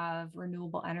hour of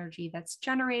renewable energy that's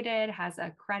generated has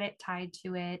a credit tied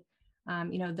to it.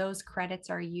 Those credits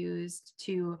are used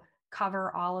to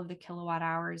cover all of the kilowatt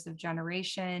hours of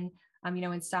generation.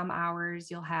 In some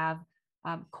hours you'll have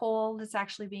coal that's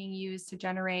actually being used to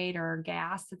generate, or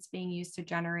gas that's being used to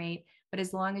generate. But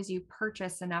as long as you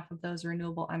purchase enough of those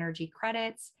renewable energy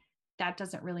credits, that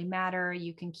doesn't really matter.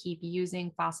 You can keep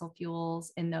using fossil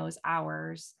fuels in those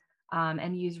hours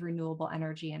and use renewable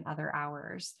energy in other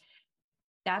hours.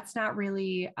 That's not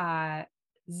really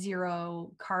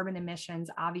zero carbon emissions.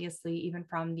 Obviously, even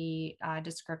from the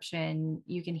description,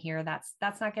 you can hear that's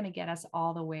not going to get us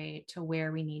all the way to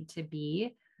where we need to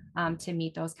be to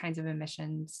meet those kinds of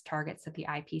emissions targets that the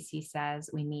IPC says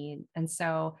we need. And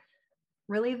so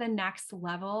really the next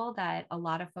level that a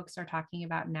lot of folks are talking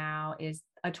about now is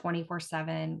a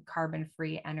 24/7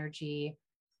 carbon-free energy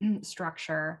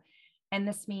structure. And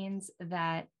this means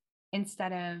that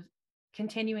instead of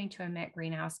continuing to emit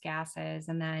greenhouse gases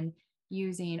and then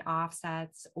using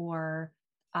offsets or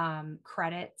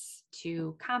credits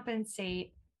to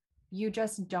compensate, you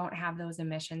just don't have those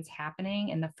emissions happening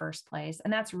in the first place.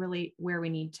 And that's really where we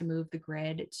need to move the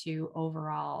grid to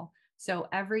overall. So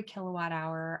every kilowatt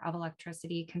hour of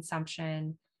electricity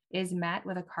consumption is met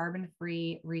with a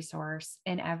carbon-free resource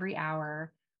in every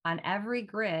hour on every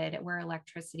grid where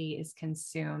electricity is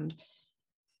consumed.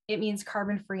 It means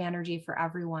carbon-free energy for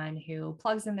everyone who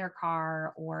plugs in their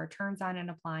car or turns on an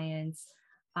appliance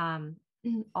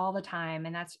all the time.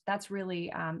 And that's really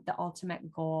the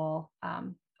ultimate goal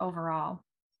overall.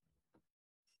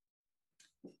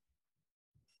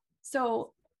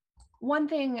 So one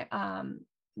thing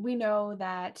we know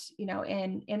that,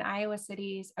 in Iowa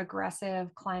City's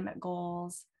aggressive climate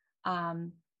goals,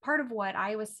 part of what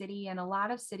Iowa City and a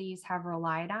lot of cities have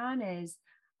relied on is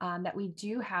that we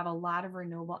do have a lot of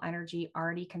renewable energy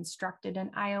already constructed in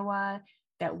Iowa,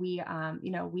 that we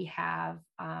have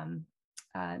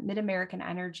Mid-American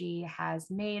Energy has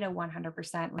made a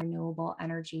 100% renewable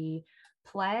energy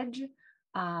pledge.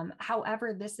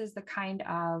 However, this is the kind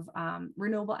of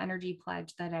renewable energy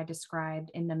pledge that I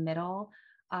described in the middle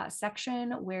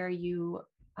section, where you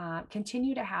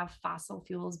continue to have fossil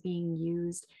fuels being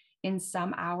used in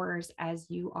some hours as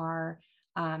you are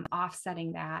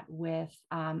offsetting that with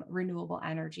renewable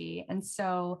energy. And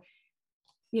so,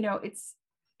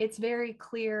 it's very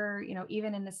clear,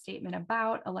 even in the statement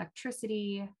about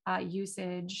electricity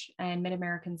usage and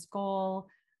Mid-American's goal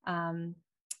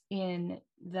in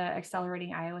the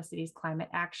Accelerating Iowa Cities Climate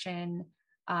Action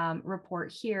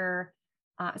report here,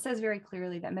 it says very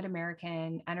clearly that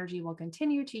Mid-American Energy will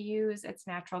continue to use its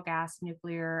natural gas,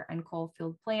 nuclear, and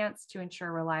coal-fueled plants to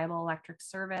ensure reliable electric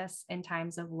service in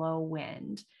times of low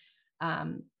wind.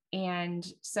 And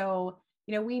so,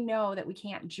 we know that we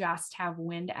can't just have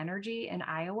wind energy in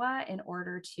Iowa in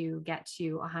order to get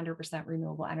to 100%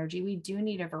 renewable energy. We do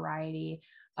need a variety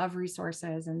of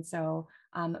resources. And so,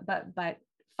 but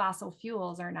fossil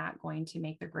fuels are not going to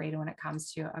make the grade when it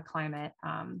comes to a climate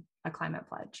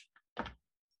pledge.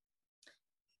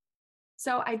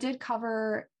 So I did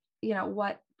cover,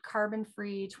 what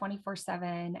carbon-free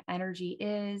 24/7 energy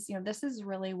is. This is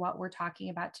really what we're talking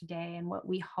about today, and what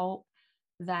we hope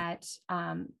that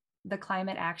the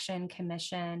Climate Action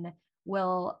Commission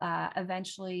will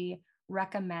eventually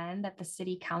recommend that the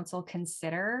City Council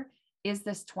consider is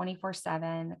this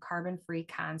 24/7 carbon-free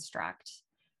construct.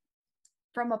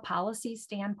 From a policy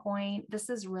standpoint, this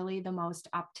is really the most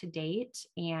up-to-date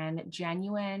and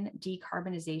genuine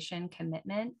decarbonization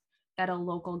commitment that a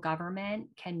local government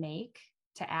can make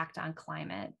to act on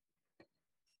climate.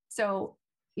 So,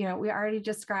 we already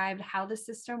described how the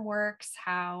system works,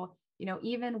 how,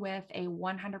 even with a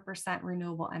 100%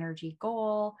 renewable energy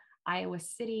goal, Iowa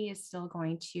City is still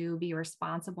going to be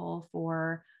responsible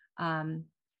for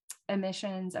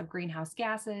emissions of greenhouse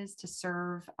gases to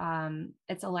serve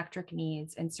its electric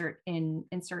needs in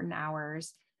certain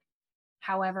hours.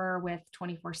 However, with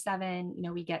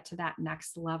 24/7, we get to that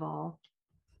next level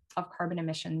of carbon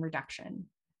emission reduction.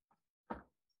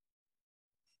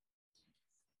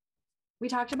 We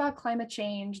talked about climate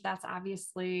change. That's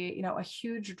obviously, a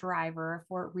huge driver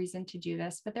for a reason to do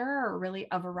this, but there are really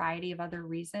a variety of other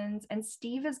reasons. And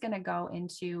Steve is going to go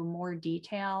into more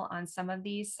detail on some of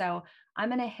these. So I'm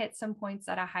going to hit some points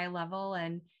at a high level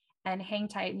and hang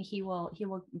tight, and he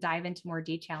will dive into more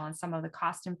detail on some of the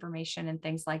cost information and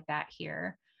things like that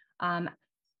here.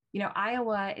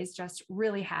 Iowa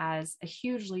really has a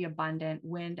hugely abundant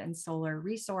wind and solar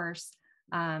resource.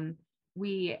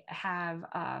 We have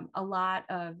a lot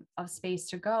of space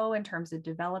to go in terms of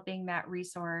developing that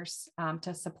resource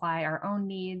to supply our own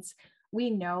needs. We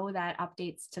know that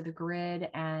updates to the grid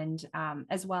and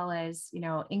as well as,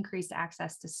 increased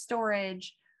access to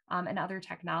storage and other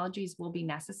technologies will be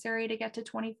necessary to get to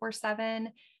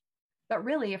 24/7. But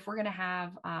really, if we're going to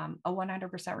have a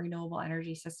 100% renewable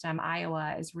energy system,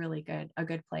 Iowa is really a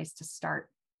good place to start.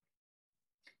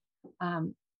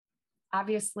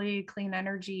 Obviously, clean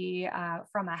energy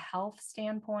from a health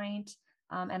standpoint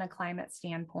and a climate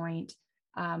standpoint,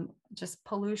 just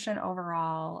pollution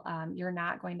overall, you're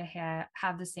not going to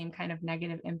have the same kind of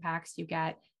negative impacts you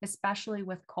get, especially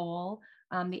with coal,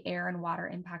 the air and water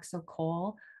impacts of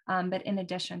coal But in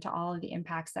addition to all of the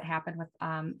impacts that happen with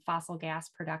fossil gas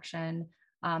production,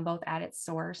 both at its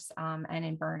source and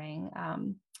in burning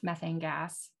methane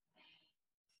gas.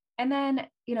 And then,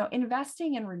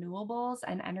 investing in renewables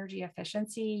and energy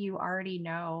efficiency, you already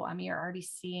know, you're already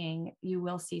seeing, you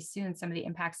will see soon some of the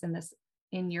impacts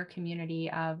in your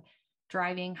community of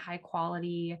driving high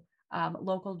quality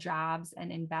local jobs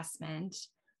and investment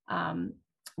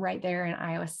right there in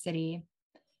Iowa City.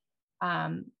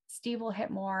 Steve will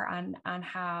hit more on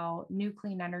how new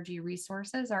clean energy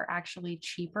resources are actually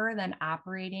cheaper than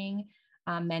operating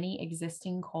many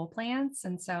existing coal plants.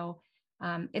 And so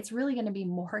it's really going to be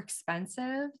more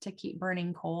expensive to keep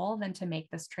burning coal than to make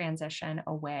this transition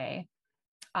away.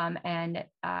 And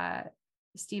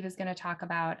Steve is going to talk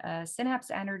about a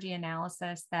Synapse energy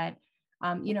analysis that,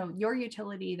 your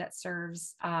utility that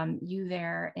serves you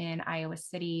there in Iowa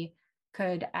City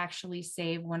could actually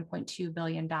save $1.2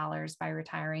 billion by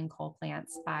retiring coal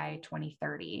plants by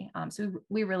 2030. So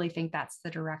we really think that's the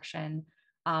direction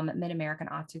Mid-American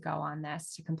ought to go on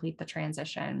this to complete the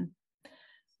transition.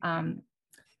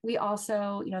 We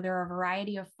also, there are a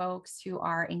variety of folks who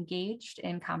are engaged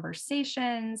in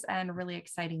conversations and really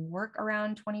exciting work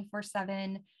around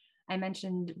 24/7. I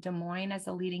mentioned Des Moines as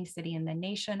a leading city in the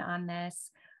nation on this.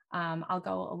 I'll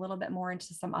go a little bit more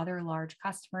into some other large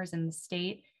customers in the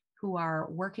state who are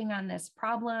working on this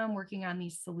problem, working on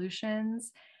these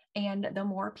solutions. And the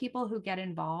more people who get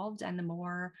involved and the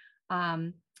more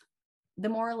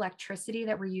electricity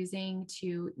that we're using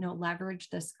to leverage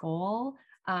this goal,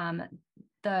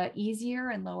 the easier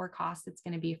and lower cost it's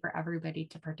going to be for everybody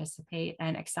to participate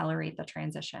and accelerate the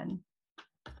transition.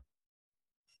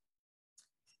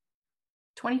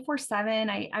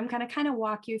 24/7, I'm going to kind of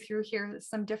walk you through here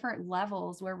some different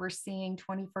levels where we're seeing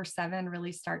 24/7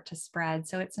 really start to spread.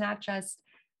 So it's not just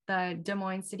the Des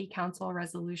Moines City Council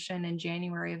resolution in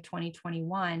January of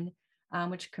 2021,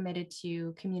 which committed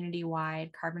to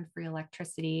community-wide carbon-free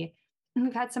electricity. And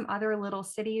we've had some other little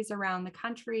cities around the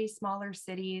country, smaller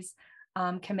cities,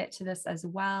 commit to this as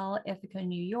well. Ithaca,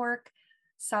 New York,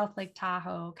 South Lake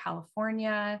Tahoe,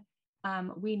 California.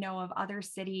 We know of other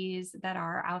cities that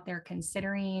are out there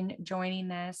considering joining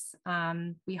this.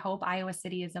 We hope Iowa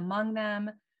City is among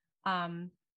them.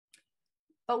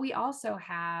 But we also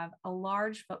have a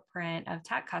large footprint of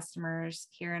tech customers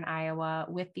here in Iowa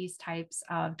with these types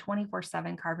of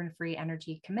 24/7 carbon-free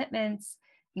energy commitments,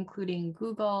 including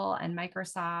Google and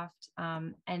Microsoft.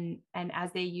 And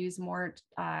as they use more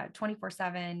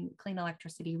 24/7 clean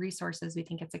electricity resources, we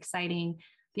think it's exciting,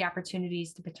 the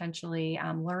opportunities to potentially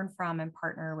learn from and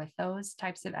partner with those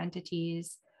types of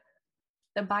entities.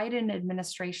 The Biden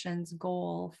administration's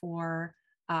goal for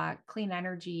clean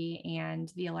energy and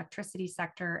the electricity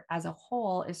sector as a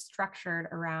whole is structured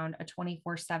around a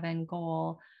 24/7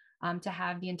 goal to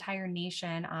have the entire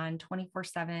nation on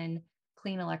 24/7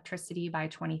 clean electricity by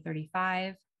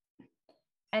 2035.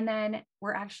 And then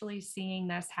we're actually seeing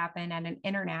this happen at an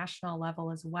international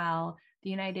level as well. The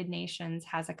United Nations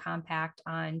has a compact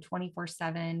on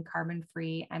 24/7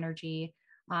 carbon-free energy.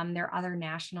 There are other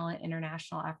national and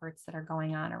international efforts that are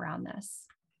going on around this.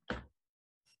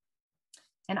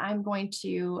 And I'm going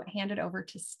to hand it over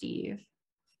to Steve.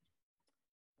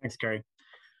 Thanks, Carrie.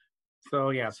 So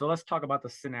let's talk about the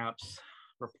Synapse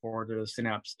report or the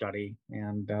Synapse study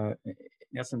and in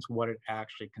essence, what it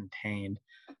actually contained.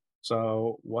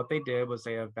 So what they did was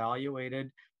they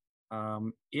evaluated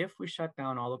if we shut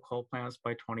down all the coal plants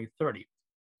by 2030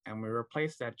 and we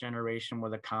replace that generation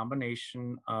with a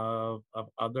combination of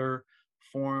other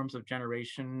forms of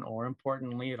generation, or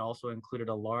importantly, it also included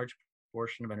a large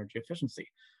portion of energy efficiency.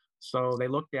 So they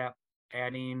looked at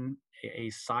adding a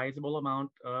sizable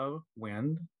amount of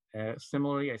wind,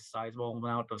 similarly a sizable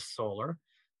amount of solar.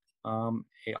 I'll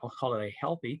call it a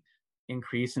healthy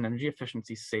increase in energy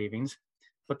efficiency savings,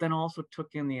 but then also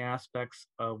took in the aspects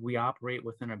of we operate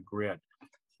within a grid.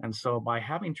 And so by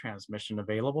having transmission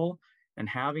available and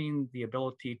having the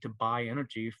ability to buy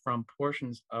energy from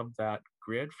portions of that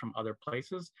grid from other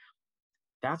places,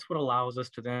 that's what allows us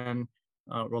to then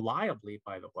reliably,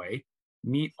 by the way,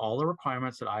 meet all the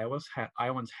requirements that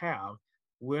Iowans have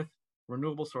with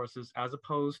renewable sources, as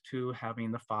opposed to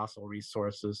having the fossil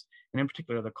resources, and in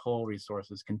particular the coal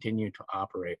resources, continue to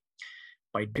operate.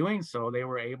 By doing so, they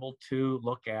were able to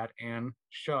look at and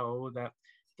show that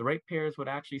the ratepayers would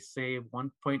actually save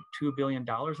 $1.2 billion,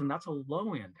 and that's a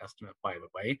low-end estimate, by the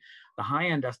way. The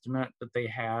high-end estimate that they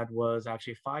had was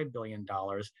actually $5 billion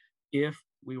if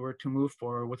we were to move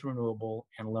forward with renewable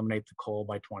and eliminate the coal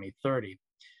by 2030.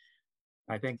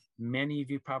 I think many of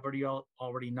you probably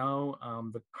already know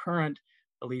the current,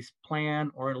 at least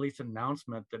plan or at least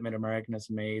announcement that Mid-American has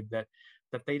made that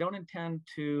that they don't intend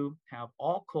to have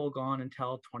all coal gone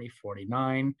until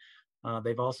 2049.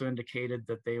 They've also indicated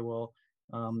that they will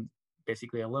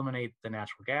basically eliminate the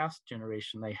natural gas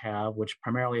generation they have, which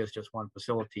primarily is just one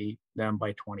facility, then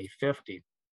by 2050.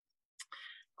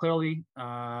 Clearly,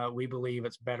 we believe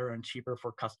it's better and cheaper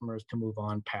for customers to move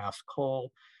on past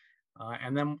coal.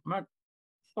 And then I'm going to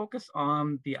focus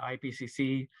on the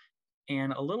IPCC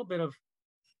and a little bit of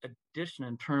addition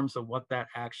in terms of what that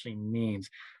actually means.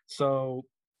 So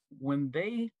when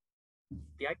the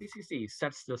IPCC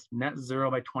sets this net zero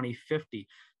by 2050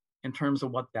 in terms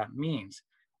of what that means,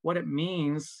 what it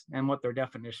means and what their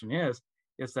definition is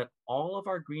that all of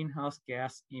our greenhouse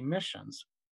gas emissions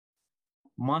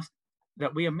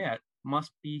that we emit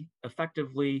must be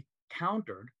effectively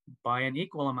countered by an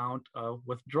equal amount of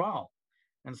withdrawal.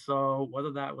 And so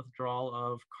whether that withdrawal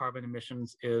of carbon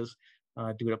emissions is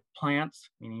due to plants,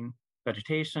 meaning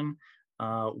vegetation,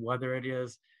 whether it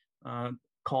is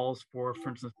calls for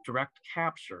instance, direct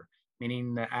capture,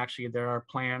 meaning that actually there are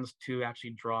plans to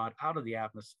actually draw it out of the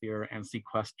atmosphere and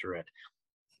sequester it.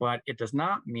 But it does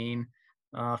not mean,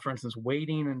 for instance,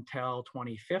 waiting until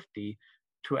 2050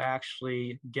 to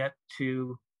actually get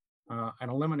to an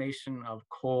elimination of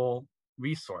coal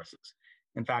resources.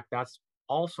 In fact, that's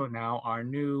also now our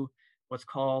new, what's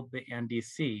called the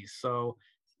NDC. So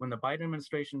when the Biden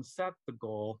administration set the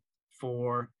goal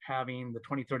for having the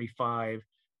 2035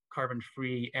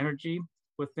 carbon-free energy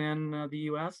within the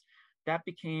US, that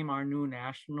became our new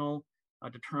national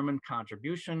determined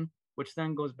contribution, which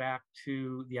then goes back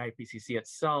to the IPCC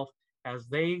itself as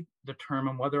they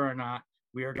determine whether or not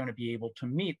we are going to be able to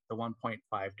meet the 1.5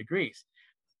 degrees.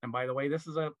 And by the way, this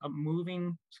is a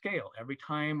moving scale. Every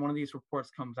time one of these reports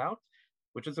comes out,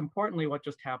 which is importantly what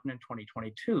just happened in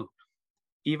 2022,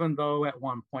 even though at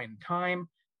one point in time,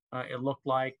 it looked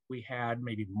like we had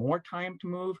maybe more time to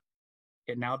move,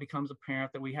 it now becomes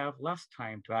apparent that we have less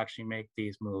time to actually make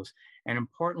these moves. And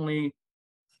importantly,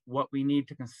 what we need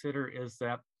to consider is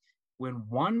that when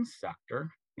one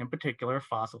sector, in particular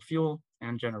fossil fuel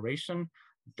and generation,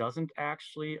 doesn't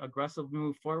actually aggressively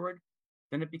move forward,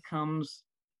 then it becomes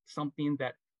something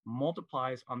that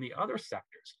multiplies on the other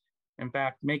sectors. In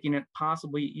fact, making it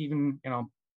possibly even,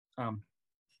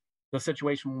 the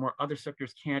situation where other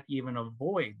sectors can't even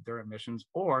avoid their emissions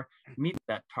or meet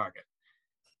that target.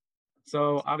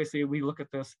 So obviously we look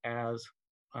at this as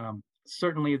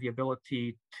certainly the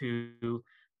ability to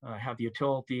have the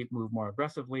utility move more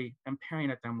aggressively and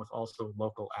pairing at them with also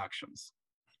local actions.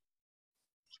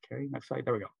 Okay, next slide,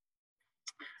 there we go.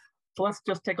 So let's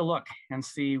just take a look and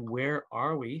see where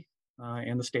are we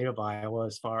in the state of Iowa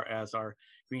as far as our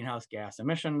greenhouse gas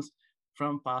emissions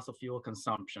from fossil fuel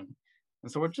consumption.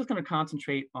 And so we're just going to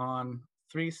concentrate on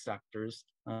three sectors,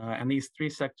 and these three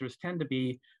sectors tend to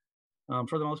be,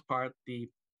 for the most part, the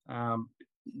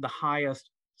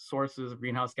highest sources of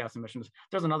greenhouse gas emissions.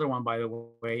 There's another one, by the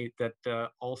way,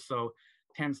 that also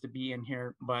tends to be in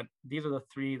here, but these are the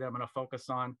three that I'm going to focus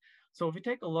on. So if we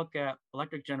take a look at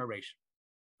electric generation,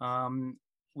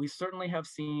 we certainly have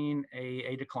seen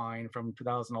a decline from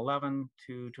 2011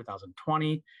 to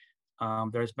 2020.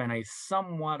 There's been a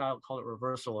somewhat, I'll call it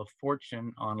reversal of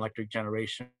fortune on electric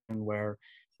generation, where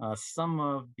some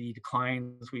of the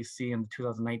declines we see in the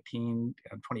 2019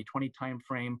 and 2020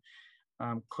 timeframe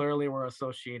clearly were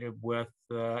associated with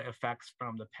the effects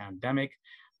from the pandemic.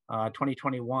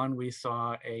 2021, we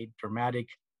saw a dramatic,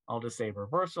 I'll just say,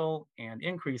 reversal and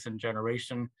increase in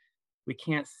generation. We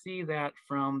can't see that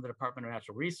from the Department of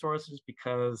Natural Resources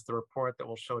because the report that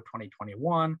will show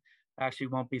 2021 actually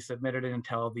won't be submitted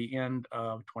until the end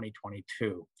of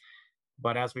 2022.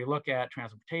 But as we look at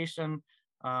transportation,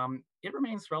 it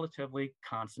remains relatively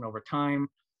constant over time.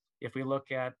 If we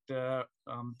look at the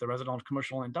residential,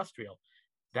 commercial, industrial,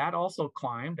 that also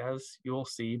climbed, as you'll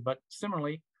see, but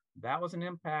similarly, that was an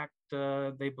impact,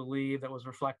 they believe, that was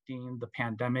reflecting the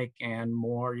pandemic and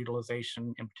more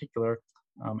utilization, in particular,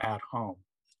 at home.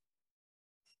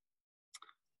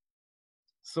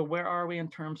 So where are we in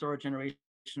terms of our generation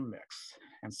mix?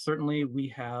 And certainly we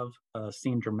have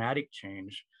seen dramatic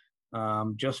change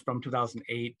just from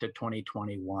 2008 to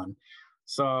 2021.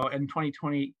 So in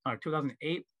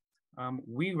 2008,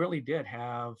 we really did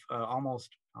have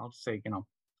almost, I'll say,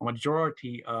 a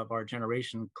majority of our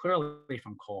generation clearly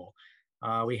from coal.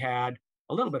 We had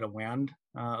a little bit of wind,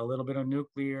 a little bit of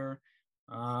nuclear,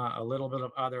 a little bit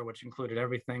of other, which included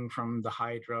everything from the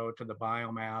hydro to the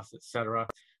biomass, et cetera,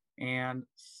 and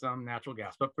some natural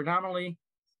gas, but predominantly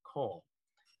coal.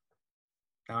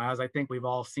 Now, as I think we've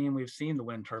all seen, we've seen the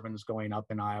wind turbines going up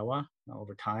in Iowa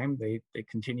over time. They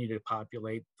continue to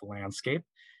populate the landscape,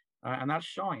 and that's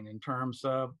showing in terms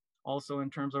of also in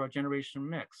terms of our generation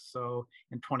mix. So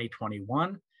in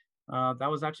 2021, that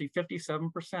was actually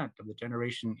 57% of the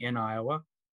generation in Iowa.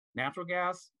 Natural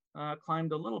gas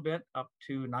climbed a little bit up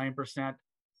to 9%.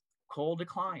 Coal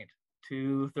declined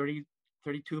to 32%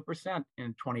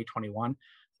 in 2021.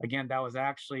 Again, that was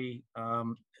actually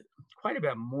quite a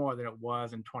bit more than it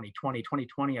was in 2020.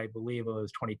 2020, I believe it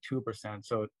was 22%.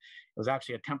 So it was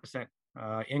actually a 10%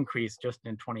 increase just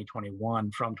in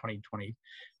 2021 from 2020.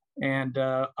 And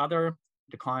other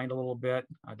declined a little bit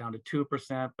down to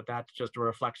 2%, but that's just a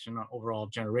reflection on overall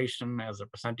generation as a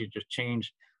percentage of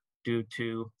change due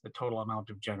to the total amount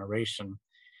of generation.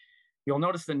 You'll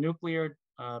notice the nuclear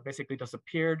basically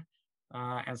disappeared.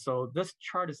 And so this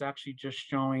chart is actually just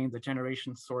showing the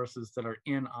generation sources that are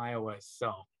in Iowa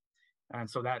itself. And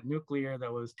so that nuclear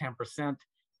that was 10%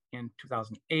 in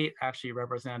 2008 actually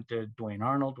represented Duane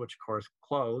Arnold, which of course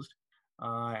closed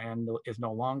and is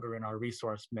no longer in our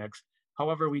resource mix.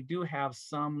 However, we do have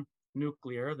some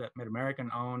nuclear that MidAmerican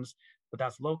owns, but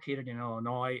that's located in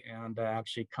Illinois and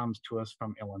actually comes to us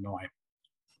from Illinois.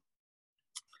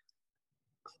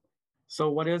 So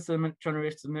what is the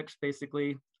generation mix?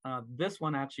 Basically, this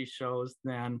one actually shows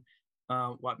then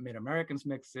what MidAmerican's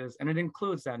mix is, and it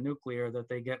includes that nuclear that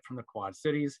they get from the Quad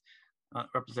Cities,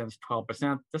 represents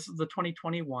 12%. This is the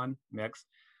 2021 mix.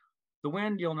 The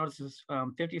wind, you'll notice, is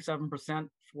 57%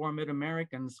 for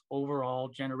MidAmerican's overall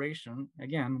generation.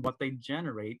 Again, what they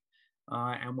generate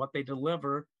and what they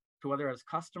deliver to whether it's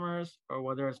customers or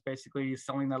whether it's basically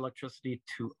selling that electricity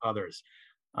to others.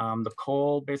 The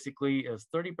coal basically is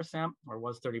 30% or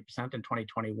was 30% in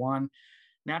 2021.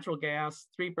 Natural gas,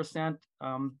 3%.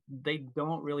 They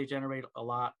don't really generate a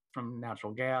lot from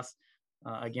natural gas.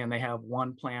 Again, they have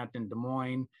one plant in Des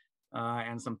Moines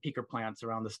and some peaker plants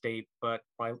around the state, but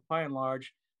by and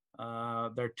large,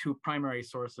 their two primary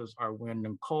sources are wind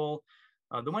and coal.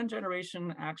 The wind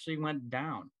generation actually went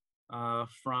down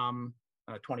from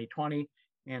 2020.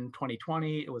 In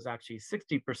 2020, it was actually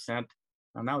 60%,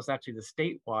 and that was actually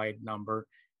the statewide number.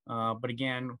 But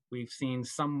again, we've seen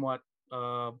somewhat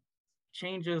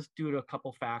changes due to a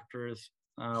couple factors.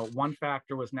 One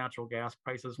factor was natural gas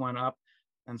prices went up.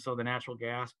 And so the natural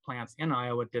gas plants in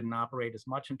Iowa didn't operate as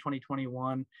much in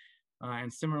 2021.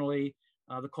 And similarly,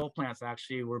 the coal plants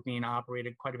actually were being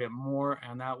operated quite a bit more.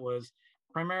 And that was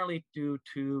primarily due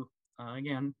to,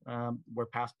 again, we're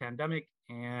past pandemic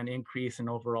and increase in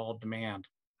overall demand.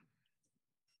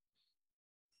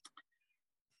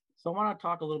 So I want to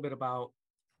talk a little bit about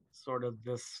sort of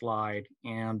this slide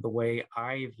and the way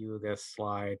I view this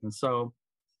slide. And so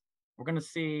we're going to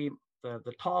see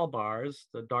the tall bars,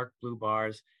 the dark blue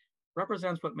bars,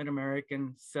 represents what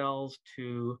MidAmerican sells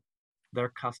to their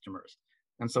customers.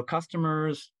 And so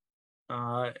customers,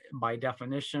 by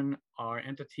definition, are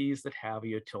entities that have a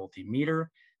utility meter,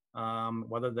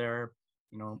 whether they're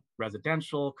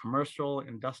residential, commercial,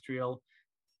 industrial,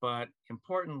 but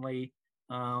importantly,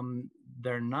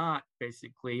 they're not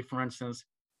basically, for instance,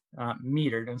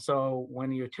 metered. And so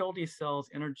when a utility sells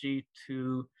energy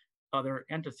to other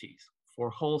entities for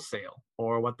wholesale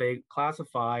or what they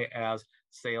classify as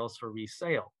sales for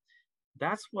resale,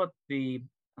 that's what the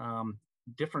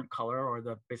different color, or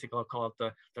the basically I'll call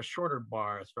it the shorter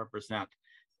bars, represent.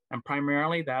 And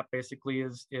primarily that basically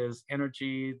is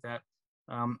energy that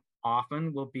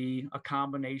often will be a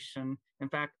combination. In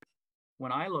fact,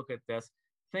 when I look at this,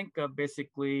 think of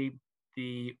basically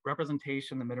the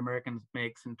representation that MidAmerican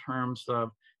makes in terms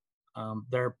of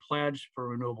their pledge for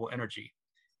renewable energy,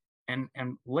 and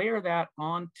layer that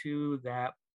onto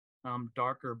that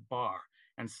darker bar.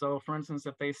 And so, for instance,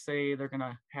 if they say they're going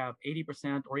to have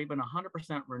 80% or even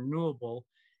 100% renewable,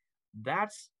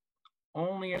 that's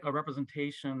only a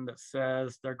representation that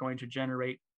says they're going to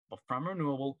generate from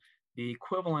renewable the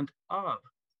equivalent of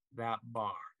that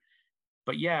bar.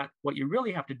 But yet, what you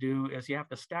really have to do is you have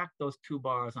to stack those two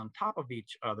bars on top of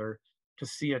each other to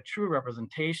see a true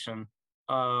representation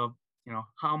of,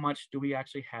 how much do we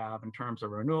actually have in terms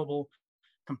of renewable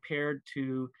compared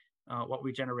to what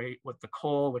we generate with the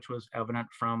coal, which was evident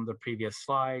from the previous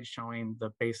slide showing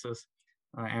the basis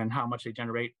and how much they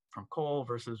generate from coal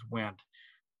versus wind.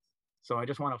 So I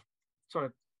just want to sort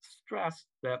of stress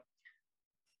that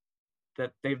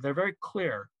they're very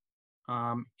clear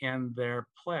in their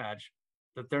pledge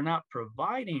that they're not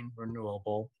providing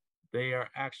renewable, they are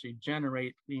actually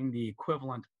generating the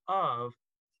equivalent of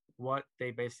what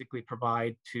they basically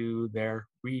provide to their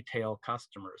retail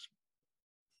customers.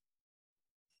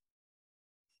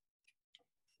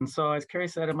 And so as Carrie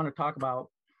said, I'm going to talk about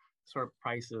sort of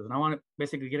prices. And I want to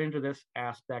basically get into this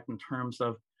aspect in terms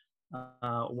of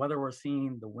whether we're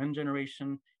seeing the wind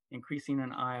generation increasing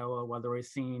in Iowa, whether we're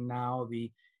seeing now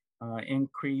the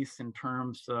increase in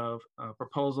terms of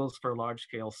proposals for large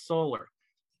scale solar.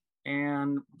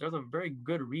 And there's a very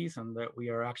good reason that we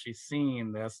are actually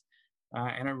seeing this.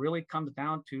 And it really comes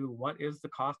down to what is the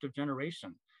cost of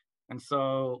generation. And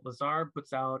so Lazard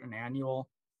puts out an annual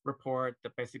report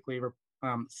that basically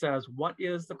says what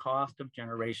is the cost of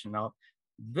generation. Now,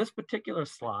 this particular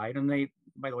slide, and they,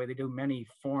 by the way, they do many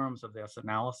forms of this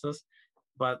analysis,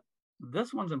 but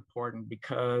this one's important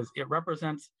because it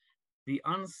represents the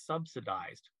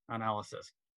unsubsidized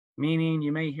analysis. Meaning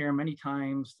you may hear many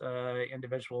times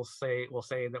individuals will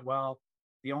say that, well,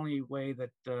 the only way that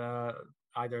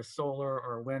either solar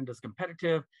or wind is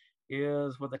competitive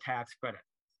is with a tax credit.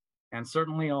 And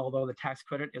certainly, although the tax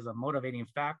credit is a motivating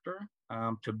factor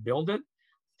to build it,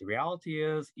 the reality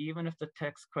is even if the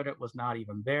tax credit was not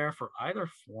even there for either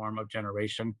form of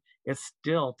generation, it's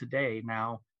still today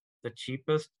now the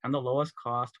cheapest and the lowest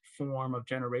cost form of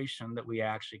generation that we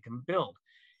actually can build.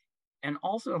 And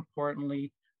also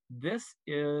importantly, this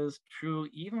is true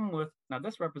even with, now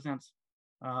this represents,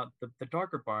 the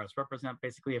darker bars represent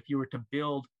basically if you were to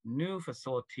build new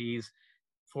facilities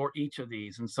for each of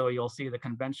these. And so you'll see the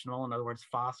conventional, in other words,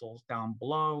 fossils down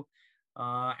below,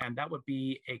 and that would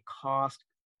be a cost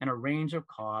and a range of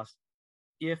costs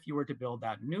if you were to build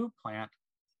that new plant,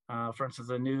 for instance,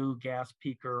 a new gas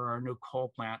peaker or a new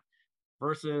coal plant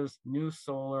versus new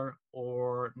solar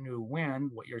or new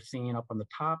wind, what you're seeing up on the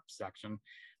top section.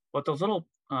 But those little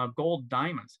gold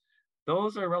diamonds,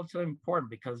 those are relatively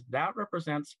important because that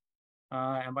represents,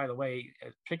 and by the way,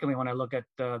 particularly when I look at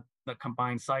the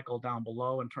combined cycle down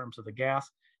below in terms of the gas,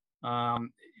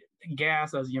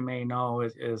 gas, as you may know,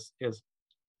 is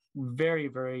very,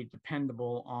 very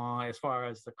dependable on as far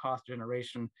as the cost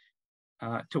generation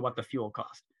to what the fuel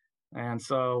cost. And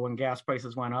so when gas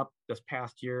prices went up this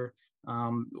past year,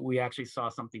 we actually saw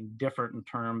something different in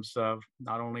terms of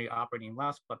not only operating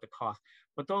less, but the cost.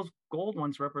 But those gold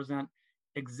ones represent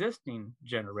existing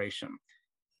generation.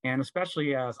 And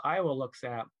especially as Iowa looks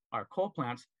at our coal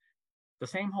plants, the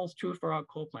same holds true for our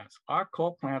coal plants. Our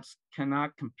coal plants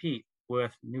cannot compete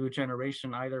with new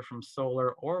generation either from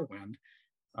solar or wind.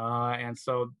 And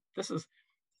so this is,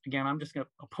 again, I'm just going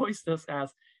to voice this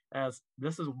as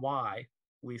this is why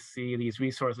we see these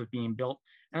resources being built.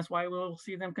 And that's why we'll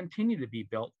see them continue to be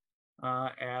built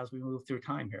as we move through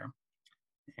time here.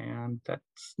 And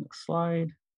that's next slide.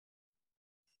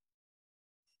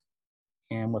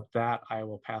 And with that, I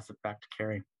will pass it back to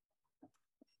Carrie.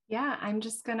 Yeah, I'm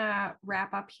just gonna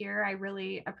wrap up here. I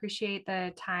really appreciate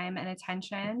the time and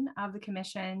attention of the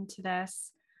commission to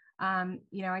this.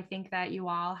 I think that you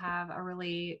all have a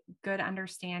really good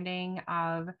understanding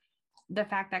of the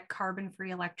fact that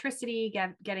carbon-free electricity,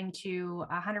 getting to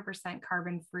 100%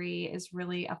 carbon-free is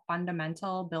really a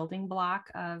fundamental building block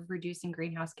of reducing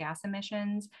greenhouse gas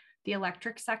emissions. The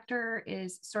electric sector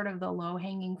is sort of the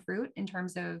low-hanging fruit in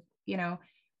terms of,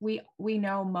 we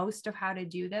know most of how to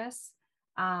do this.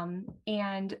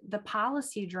 And the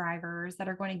policy drivers that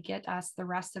are going to get us the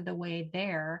rest of the way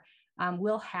there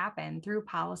will happen through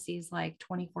policies like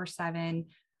 24/7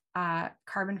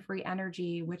 carbon-free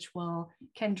energy, which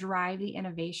can drive the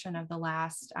innovation of the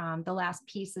last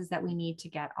pieces that we need to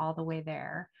get all the way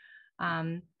there.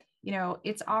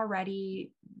 It's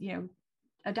already,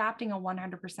 adopting a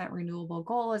 100% renewable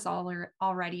goal is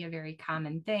already a very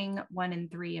common thing. 1 in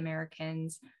 3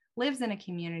 Americans lives in a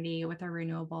community with a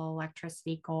renewable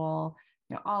electricity goal,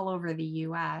 all over the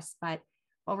US. But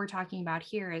what we're talking about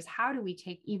here is how do we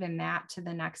take even that to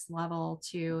the next level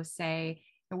to say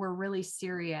that we're really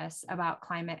serious about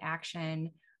climate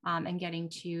action and getting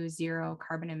to zero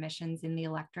carbon emissions in the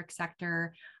electric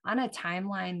sector on a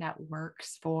timeline that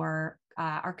works for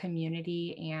our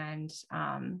community and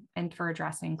for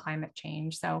addressing climate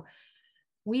change. So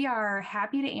we are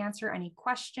happy to answer any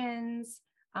questions.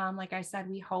 Like I said,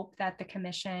 we hope that the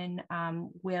commission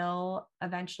will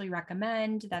eventually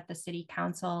recommend that the city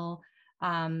council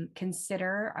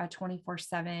consider a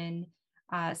 24/7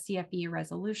 CFE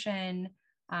resolution.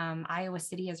 Iowa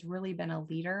City has really been a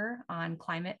leader on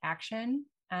climate action,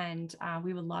 and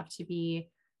we would love to be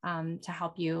to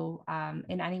help you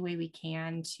in any way we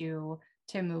can to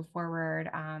move forward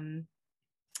and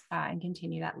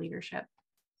continue that leadership.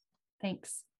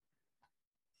 Thanks.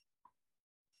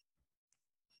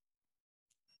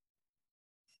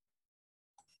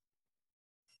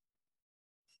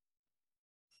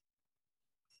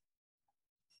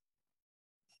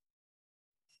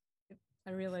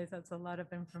 I realize that's a lot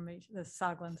of information. This is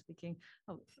Soglin speaking.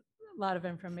 A lot of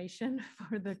information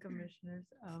for the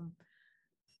commissioners.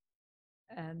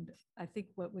 And I think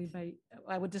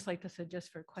I would just like to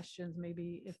suggest for questions,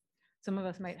 maybe if some of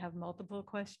us might have multiple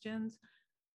questions,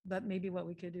 but maybe what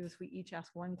we could do is we each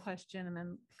ask one question and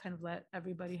then kind of let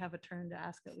everybody have a turn to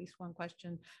ask at least one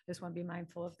question. Just want to be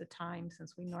mindful of the time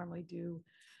since we normally do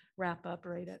wrap up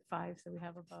right at 5. So we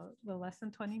have about a little less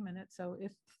than 20 minutes. So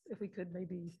if we could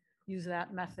maybe use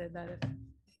that method, that if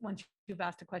once you've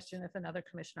asked a question, if another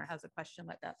commissioner has a question,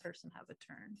 let that person have a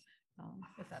turn.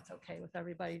 If that's okay with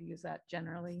everybody to use that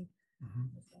generally.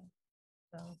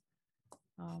 So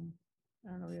I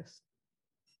don't know, if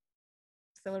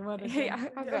someone wanted to. Yeah,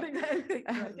 I'll go.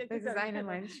 The design and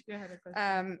lunch. You had a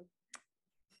question.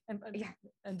 Yeah.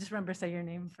 And just remember, say your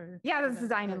name for. Yeah, this is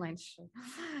design and lunch.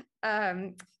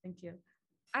 Thank you.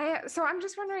 So I'm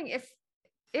just wondering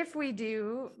if we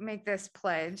do make this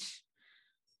pledge,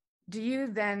 do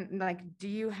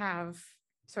you have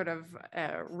sort of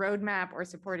a roadmap or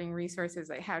supporting resources?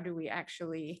 Like how do we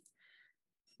actually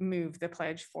move the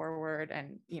pledge forward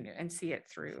and, and see it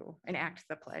through, enact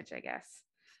the pledge, I guess.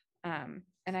 And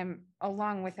I'm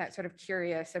along with that sort of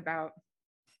curious about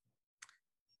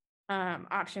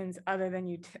options other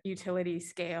than utility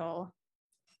scale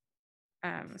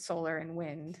solar and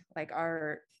wind. Like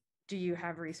do you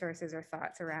have resources or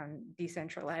thoughts around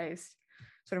decentralized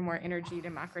sort of more energy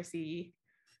democracy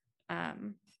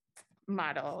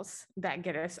models that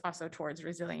get us also towards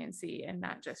resiliency and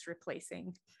not just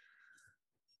replacing?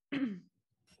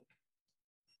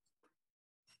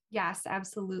 Yes,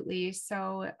 absolutely.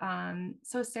 So,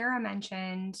 so Sarah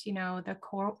mentioned,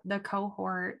 the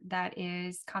cohort that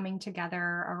is coming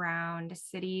together around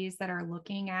cities that are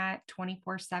looking at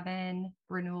 24/7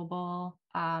 renewable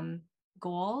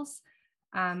goals.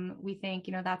 We think,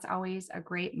 that's always a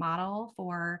great model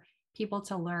for people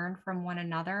to learn from one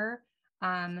another.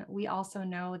 We also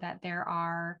know that there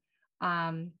are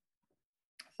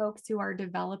folks who are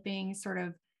developing sort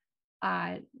of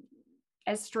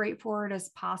as straightforward as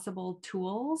possible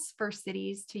tools for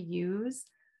cities to use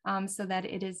so that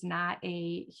it is not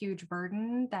a huge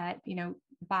burden that,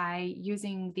 by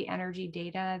using the energy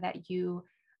data that you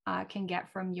can get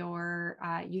from your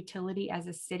utility as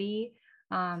a city,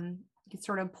 you can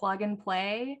sort of plug and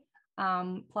play,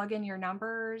 plug in your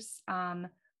numbers,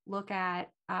 look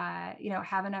at,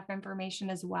 have enough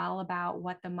information as well about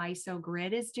what the MISO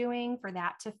grid is doing for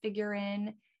that to figure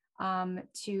in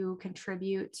to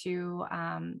contribute to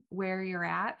where you're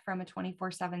at from a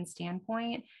 24/7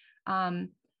 standpoint.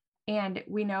 And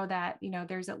we know that,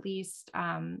 there's at least,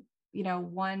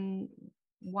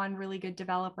 one really good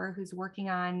developer who's working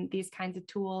on these kinds of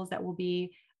tools that will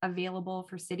be available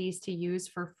for cities to use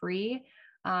for free.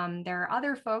 There are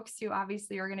other folks who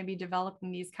obviously are going to be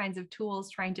developing these kinds of tools,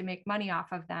 trying to make money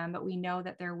off of them, but we know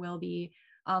that there will be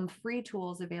free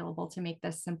tools available to make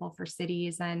this simple for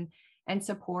cities and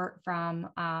support from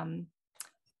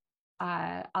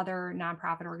other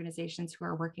nonprofit organizations who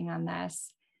are working on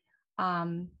this.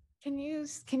 Can you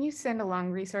send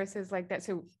along resources like that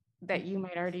so that you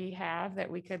might already have that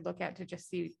we could look at to just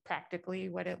see practically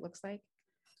what it looks like?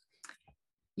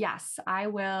 Yes, I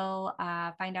will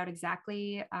find out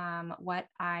exactly what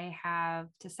I have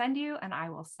to send you, and I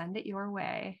will send it your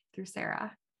way through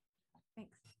Sarah.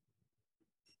 Thanks.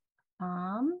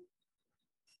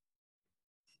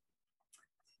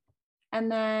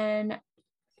 And then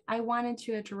I wanted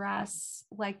to address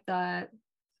like the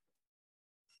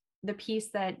piece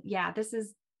that,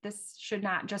 this should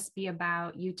not just be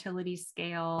about utility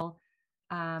scale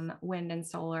wind and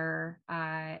solar.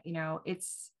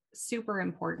 It's super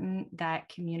important that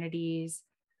communities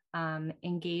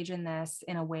engage in this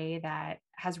in a way that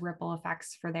has ripple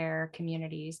effects for their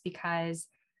communities because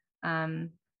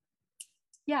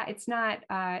it's not,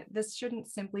 this shouldn't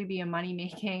simply be a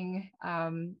money-making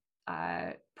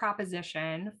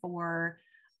proposition for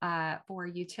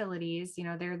utilities.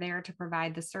 They're there to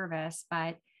provide the service,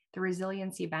 but the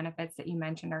resiliency benefits that you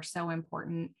mentioned are so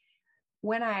important.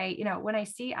 When I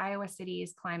see Iowa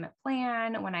City's climate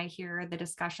plan, when I hear the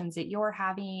discussions that you're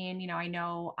having, I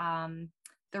know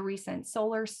the recent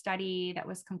solar study that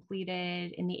was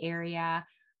completed in the area,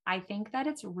 I think that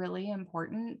it's really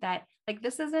important that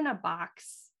this isn't a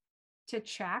box to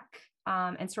check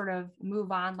and sort of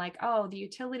move on like, oh, the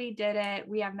utility did it,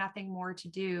 we have nothing more to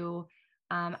do.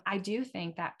 I do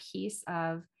think that piece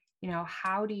of,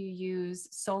 how do you use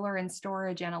solar and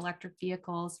storage and electric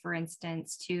vehicles, for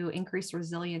instance, to increase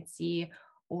resiliency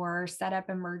or set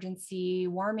up emergency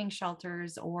warming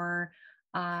shelters or,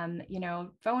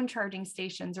 phone charging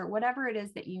stations or whatever it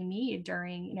is that you need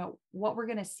during, what we're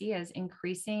going to see is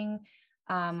increasing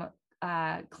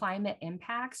climate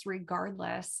impacts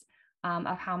regardless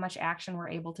of how much action we're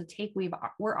able to take.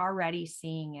 We're already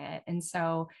seeing it. And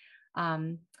so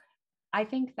I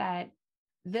think that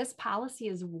this policy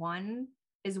is one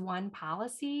is one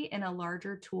policy in a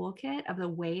larger toolkit of the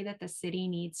way that the city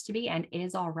needs to be and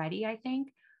is already, I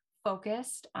think,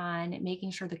 focused on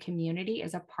making sure the community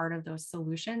is a part of those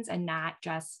solutions and not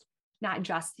just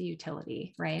the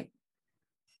utility, right?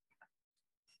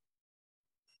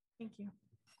 Thank you.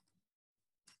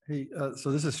 Hey,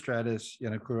 so this is Stratus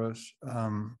Yanakouros.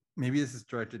 Maybe this is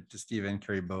directed to Steve and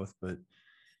Carrie both, but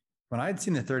when I had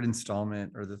seen the third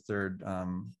installment or the third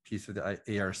piece of the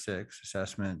AR6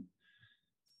 assessment,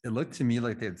 it looked to me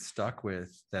like they had stuck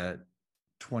with that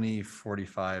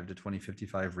 2045 to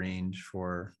 2055 range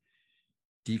for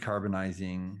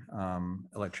decarbonizing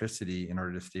electricity in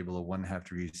order to stable a 1.5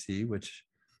 degrees C, which,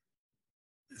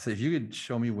 so if you could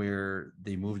show me where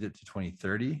they moved it to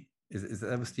 2030, is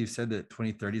that what Steve said, that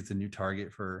 2030 is the new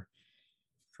target for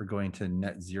going to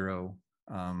net zero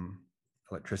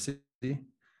electricity? The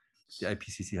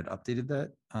IPCC had updated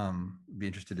that. Be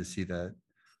interested to see that,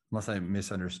 unless I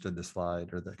misunderstood the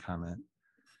slide or the comment.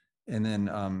 And then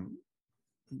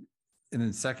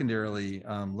secondarily,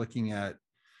 looking at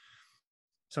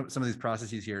some of these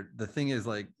processes here, the thing is,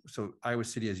 like, so Iowa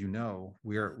City, as you know,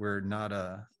 we're not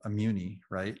a muni,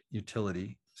 right,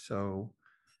 utility. So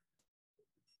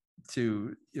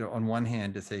to, on one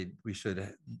hand, to say we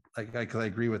should, because I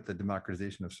agree with the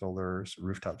democratization of solar,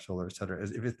 rooftop solar, et cetera, is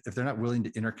if they're not willing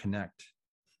to interconnect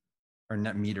or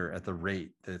net meter at the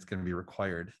rate that it's going to be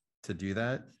required to do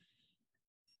that,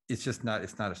 it's not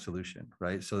a solution,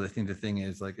 right? So I think the thing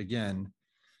is, like, again,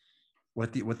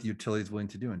 what the utility is willing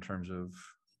to do in terms of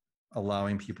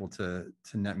allowing people to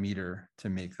net meter to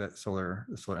make that solar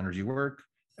energy work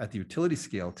at the utility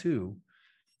scale too.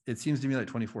 It seems to me like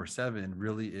 24/7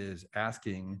 really is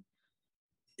asking,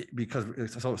 because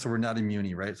so we're not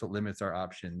immune, right? So it limits our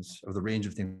options of the range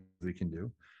of things we can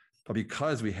do. But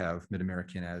because we have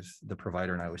MidAmerican as the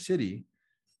provider in Iowa City,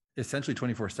 essentially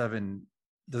 24/7,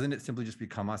 doesn't it simply just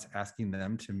become us asking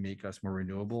them to make us more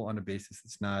renewable on a basis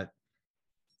that's not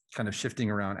kind of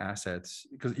shifting around assets?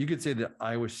 Because you could say that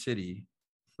Iowa City,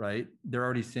 right, they're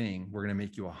already saying we're going to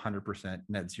make you 100%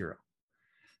 net zero.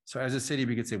 So as a city,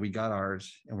 we could say we got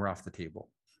ours and we're off the table.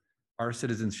 Our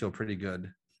citizens feel pretty good.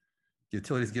 The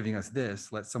utility is giving us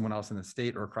this. Let someone else in the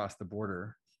state or across the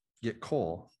border get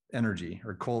coal energy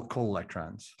or coal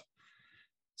electrons.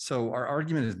 So our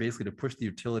argument is basically to push the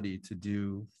utility to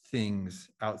do things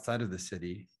outside of the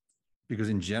city, because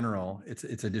in general, it's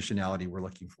additionality we're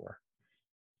looking for.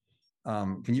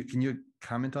 Can you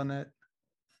comment on that?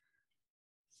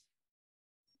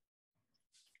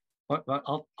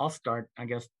 Well, I'll start, I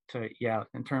guess,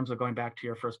 in terms of going back to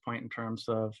your first point in terms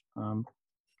of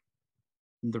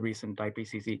the recent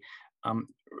IPCC.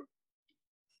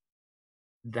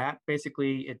 That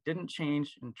basically, it didn't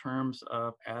change in terms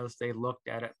of as they looked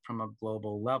at it from a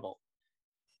global level.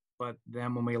 But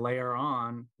then when we layer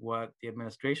on what the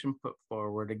administration put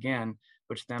forward again,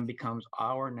 which then becomes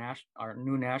our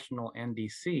new national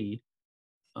NDC,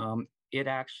 it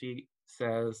actually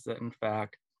says that in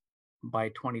fact, by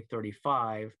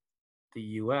 2035, the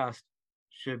US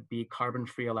should be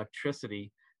carbon-free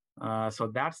electricity.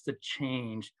 So that's the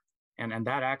change. And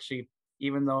that actually,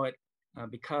 even though it,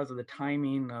 because of the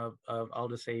timing of I'll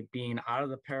just say being out of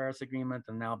the Paris Agreement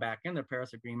and now back in the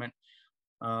Paris Agreement,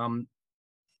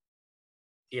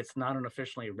 it's not an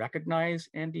officially recognized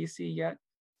NDC yet,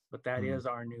 but that is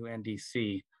our new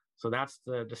NDC. So that's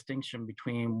the distinction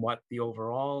between what the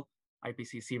overall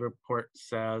IPCC report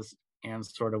says and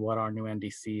sort of what our new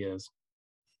NDC is.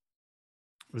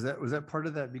 Was that part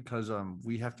of that because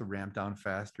we have to ramp down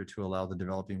faster to allow the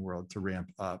developing world to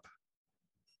ramp up?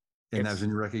 And that was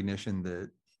in recognition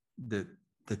that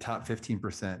the top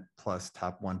 15% plus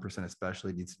top 1%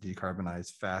 especially needs to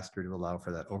decarbonize faster to allow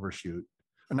for that overshoot,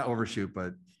 or not overshoot,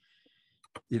 but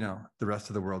the rest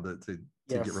of the world to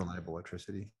get reliable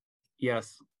electricity.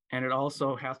 Yes, and it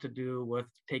also has to do with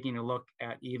taking a look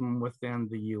at, even within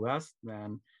the US,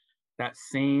 then that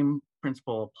same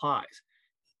principle applies.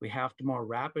 We have to more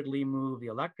rapidly move the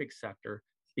electric sector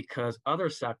because other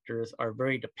sectors are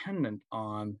very dependent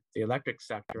on the electric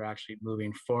sector actually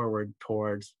moving forward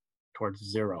towards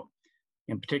zero.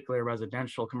 In particular,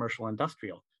 residential, commercial,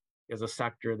 industrial is a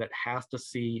sector that has to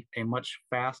see a much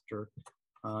faster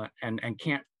and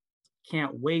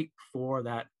can't wait for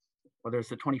that, whether it's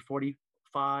the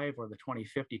 2045 or the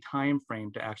 2050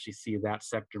 timeframe, to actually see that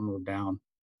sector move down.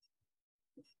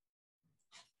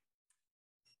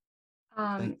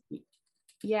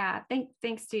 Yeah,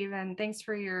 thanks, Stephen. Thanks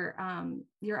for your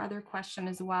other question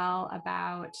as well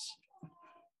about,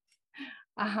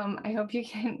 I hope you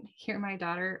can hear my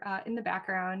daughter in the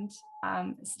background.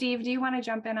 Steve, do you want to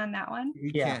jump in on that one?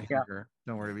 We can't hear her.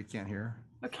 Don't worry, we can't hear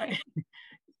her. Okay.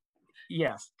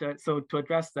 Yes, so to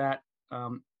address that,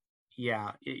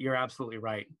 yeah, you're absolutely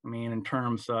right. I mean, in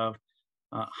terms of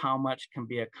how much can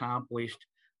be accomplished,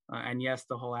 and yes,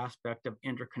 the whole aspect of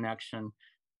interconnection.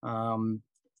 Um,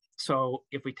 so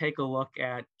if we take a look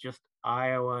at just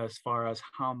Iowa as far as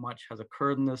how much has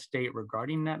occurred in the state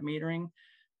regarding net metering,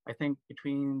 I think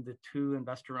between the two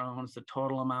investor owns, the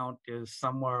total amount is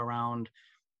somewhere around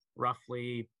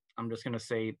roughly, I'm just going to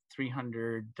say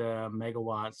 300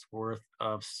 megawatts worth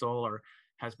of solar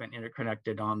has been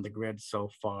interconnected on the grid so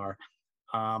far.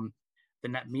 The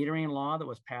net metering law that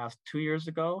was passed 2 years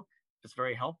ago is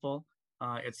very helpful.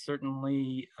 It's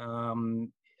certainly, at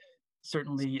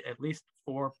least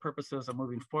for purposes of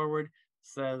moving forward,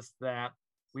 says that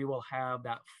we will have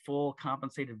that full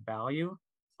compensated value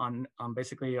on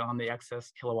basically on the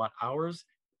excess kilowatt hours,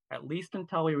 at least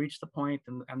until we reach the point,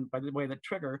 and by the way, the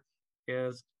trigger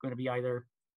is going to be either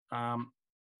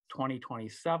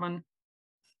 2027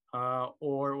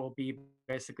 or will be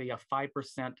basically a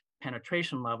 5%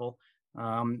 penetration level.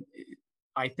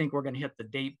 I think we're going to hit the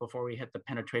date before we hit the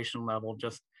penetration level,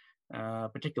 just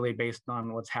particularly based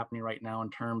on what's happening right now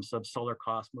in terms of solar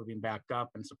costs moving back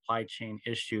up and supply chain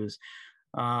issues.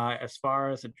 As far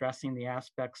as addressing the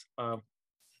aspects of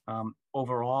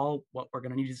overall what we're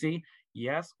going to need to see,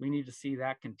 yes, we need to see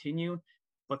that continue,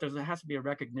 but there has to be a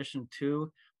recognition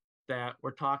too that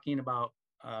we're talking about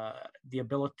the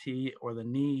ability or the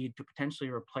need to potentially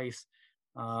replace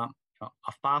a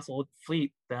fossil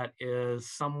fleet that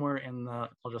is somewhere in the,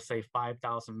 I'll just say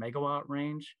 5,000 megawatt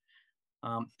range.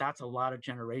 That's a lot of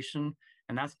generation,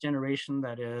 and that's generation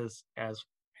that is, as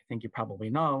I think you probably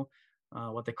know,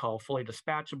 what they call fully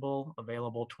dispatchable,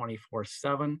 available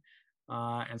 24/7.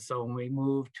 And so when we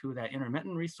move to that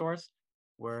intermittent resource,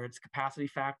 where its capacity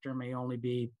factor may only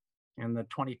be in the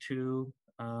 22%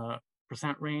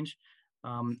 range,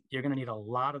 you're going to need a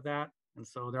lot of that. And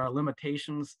so there are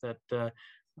limitations that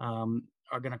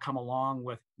are going to come along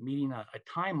with meeting a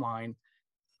timeline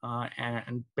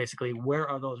and basically where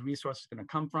are those resources going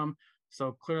to come from.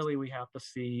 So clearly we have to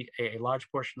see a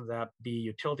large portion of that be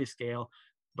utility scale.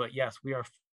 But yes, we are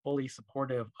fully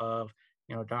supportive of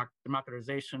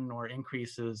democratization or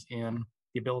increases in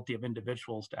the ability of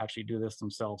individuals to actually do this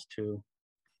themselves too.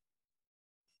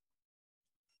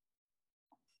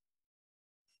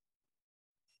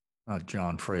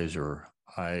 John Fraser,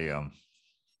 I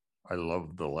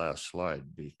love the last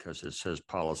slide because it says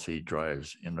policy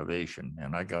drives innovation.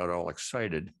 And I got all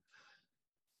excited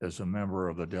as a member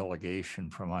of the delegation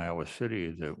from Iowa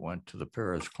City that went to the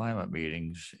Paris climate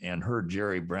meetings and heard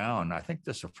Jerry Brown. I think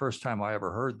this is the first time I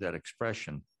ever heard that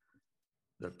expression,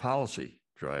 that policy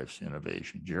drives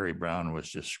innovation. Jerry Brown was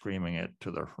just screaming it to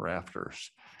the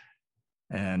rafters.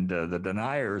 And the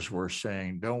deniers were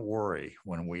saying, don't worry,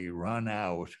 when we run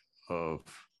out of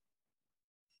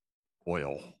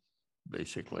oil,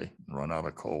 basically, run out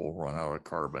of coal, run out of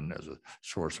carbon as a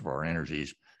source of our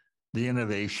energies, the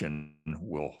innovation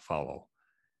will follow,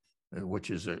 which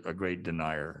is a great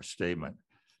denier statement.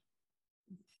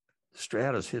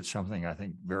 Stratus hit something I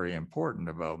think very important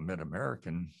about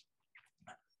Mid-American,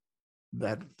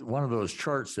 that one of those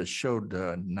charts that showed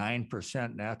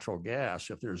 9% natural gas.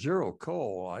 If there's zero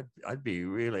coal, I'd be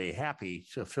really happy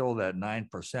to fill that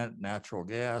 9% natural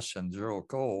gas and zero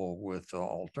coal with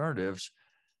alternatives.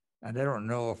 And I don't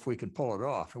know if we can pull it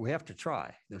off. We have to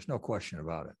try. There's no question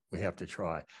about it. We have to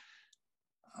try.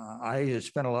 I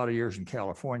spent a lot of years in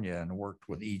California and worked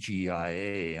with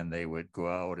EGIA, and they would go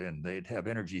out and they'd have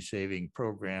energy saving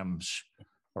programs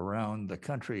around the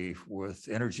country with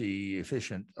energy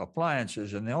efficient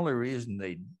appliances. And the only reason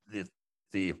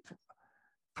the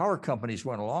power companies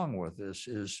went along with this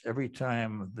is every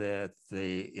time that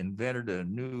they invented a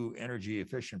new energy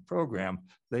efficient program,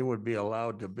 they would be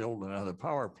allowed to build another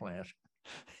power plant.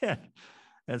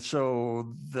 And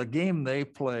so the game they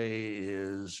play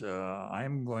is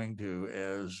I'm going to,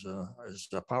 as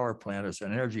a power plant, as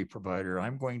an energy provider,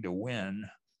 I'm going to win.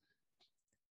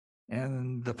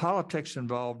 And the politics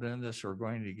involved in this are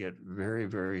going to get very,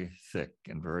 very thick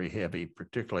and very heavy,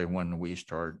 particularly when we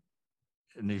start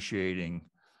initiating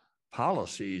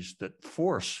policies that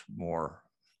force more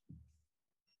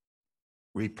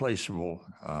replaceable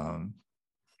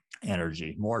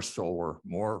energy, more solar,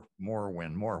 more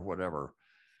wind, more whatever,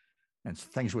 and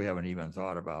things we haven't even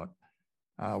thought about.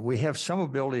 We have some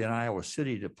ability in Iowa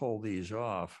City to pull these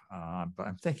off, but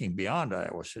I'm thinking beyond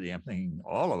Iowa City. I'm thinking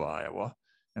all of Iowa.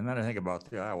 And then I think about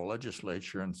the Iowa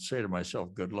legislature and say to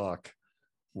myself, good luck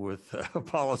with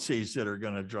policies that are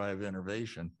going to drive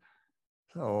innovation.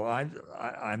 So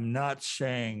I'm not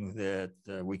saying that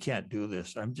we can't do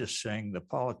this. I'm just saying the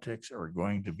politics are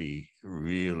going to be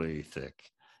really thick.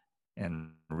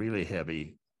 and really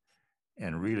heavy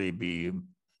and really be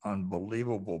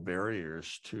unbelievable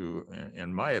barriers to,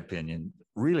 in my opinion,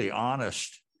 really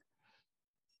honest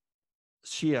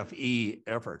CFE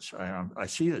efforts. I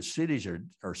see that cities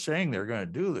are saying they're going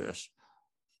to do this,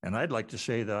 and I'd like to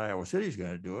say that Iowa City is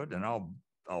going to do it, and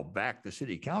I'll back the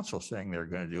city council saying they're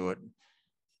going to do it,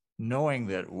 knowing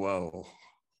that, whoa,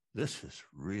 this is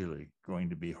really going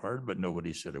to be hard, but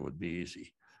nobody said it would be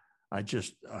easy. I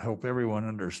hope everyone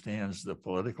understands the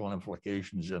political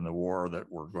implications in the war that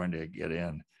we're going to get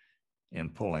in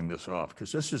pulling this off,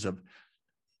 because these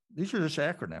are just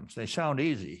acronyms. They sound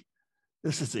easy.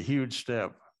 This is a huge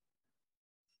step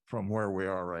from where we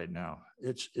are right now.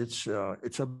 It's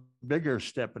a bigger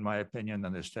step, in my opinion,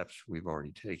 than the steps we've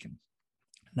already taken.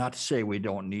 Not to say we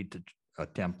don't need to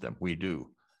attempt them. We do.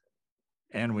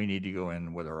 And we need to go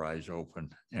in with our eyes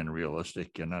open and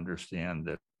realistic and understand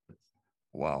that,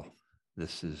 wow,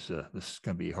 this is going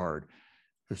to be hard.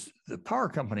 Because the power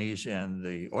companies and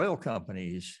the oil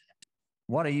companies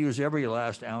want to use every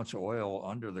last ounce of oil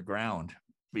under the ground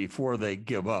before they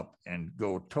give up and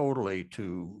go totally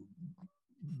to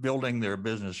building their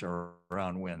business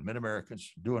around wind.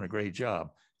 Mid-American's doing a great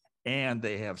job, and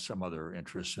they have some other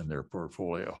interests in their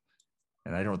portfolio.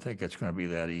 And I don't think it's going to be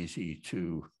that easy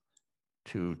to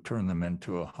turn them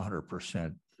into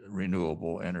 100%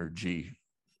 renewable energy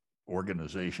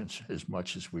organizations, as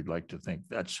much as we'd like to think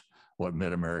that's what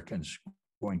Mid-American's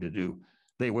going to do.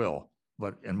 They will,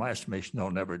 but in my estimation, they'll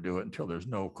never do it until there's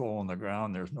no coal in the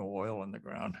ground, there's no oil in the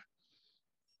ground.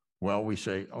 Well, we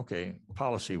say, okay,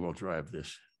 policy will drive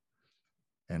this.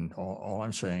 And all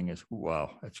I'm saying is,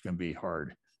 wow, it's going to be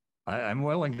hard. I'm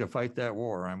willing to fight that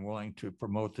war. I'm willing to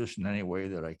promote this in any way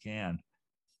that I can.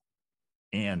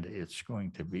 And it's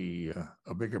going to be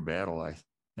a bigger battle, I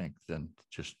think, than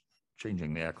just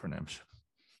changing the acronyms.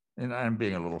 And I'm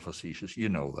being a little facetious. You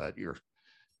know that. You're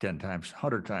 10 times,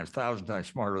 100 times, 1,000 times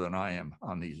smarter than I am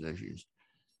on these issues.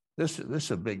 This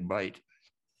is a big bite.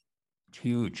 It's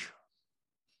huge.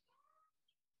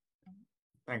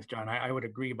 Thanks, John. I would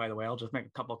agree, by the way. I'll just make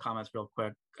a couple of comments real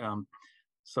quick.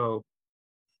 So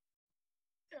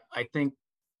I think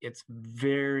it's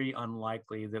very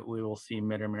unlikely that we will see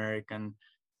Mid-American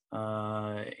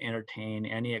entertain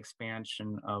any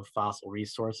expansion of fossil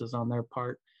resources on their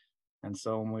part. And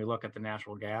so when we look at the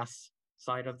natural gas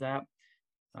side of that,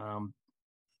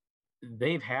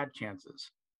 they've had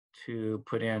chances to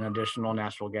put in additional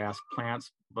natural gas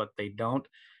plants, but they don't.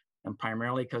 And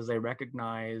primarily because they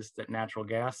recognize that natural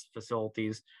gas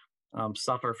facilities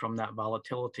suffer from that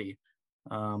volatility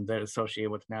that is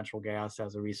associated with natural gas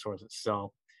as a resource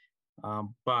itself.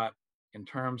 But in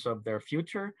terms of their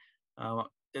future,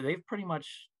 they've pretty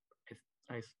much,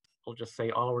 I will just say,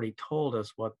 already told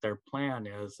us what their plan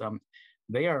is.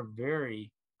 They are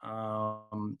very,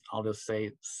 I'll just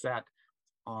say, set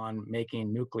on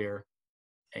making nuclear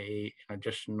an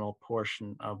additional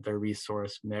portion of their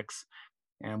resource mix.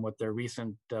 And with their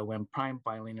recent Wind Prime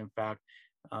filing, in fact,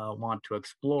 want to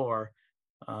explore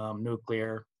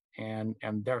nuclear and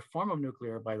their form of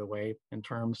nuclear, by the way, in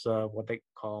terms of what they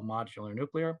call modular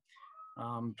nuclear.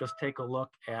 Just take a look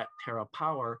at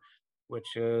TerraPower,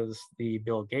 which is the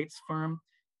Bill Gates firm.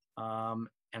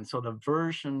 And so the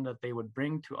version that they would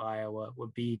bring to Iowa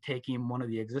would be taking one of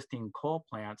the existing coal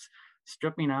plants,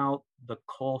 stripping out the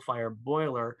coal-fired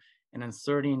boiler and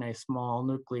inserting a small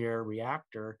nuclear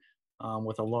reactor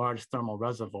with a large thermal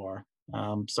reservoir.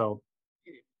 So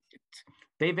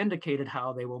they've indicated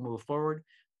how they will move forward.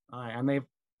 And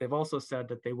they've also said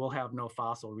that they will have no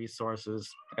fossil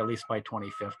resources, at least by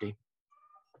 2050.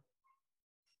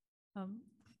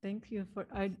 Thank you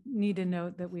I need to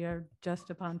note that we are just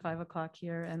upon 5 o'clock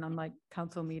here, and unlike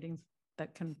council meetings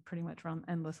that can pretty much run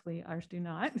endlessly, ours do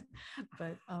not.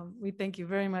 But we thank you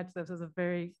very much. This is a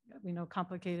very,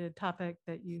 complicated topic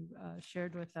that you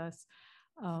shared with us.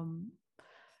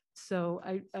 So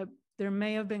there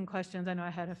may have been questions. I know I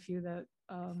had a few that,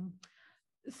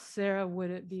 Sarah, would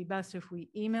it be best if we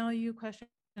email you questions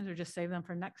or just save them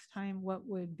for next time? What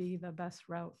would be the best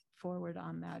route forward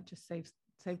on that? Just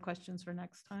save questions for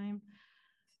next time?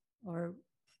 Or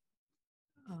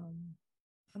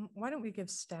why don't we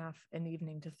give staff an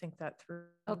evening to think that through?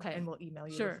 Okay. And we'll email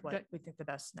you Sure. with what we think the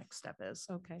best next step is.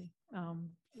 Okay.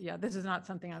 Yeah, this is not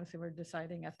something obviously we're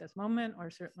deciding at this moment, or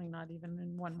certainly not even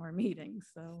in one more meeting.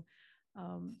 So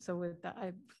so with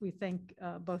that, we thank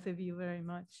both of you very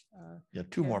much. Yeah,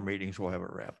 two more meetings, we'll have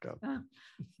it wrapped up.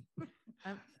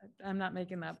 I'm not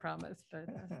making that promise, but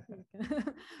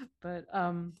but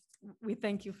we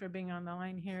thank you for being on the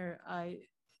line here.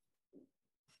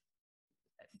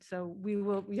 So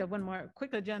we have one more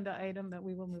quick agenda item that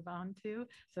we will move on to.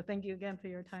 So thank you again for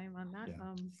your time on that.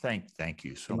 Yeah. Thank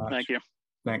you so much. Thank you.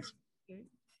 Thanks. Okay,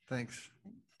 Thanks.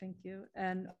 thank you.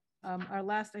 And our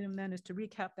last item then is to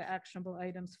recap the actionable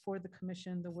items for the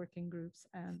commission, the working groups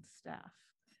and staff.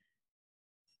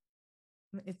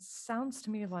 It sounds to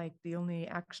me like the only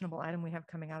actionable item we have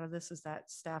coming out of this is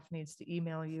that staff needs to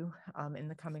email you in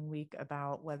the coming week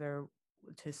about whether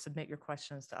to submit your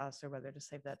questions to us or whether to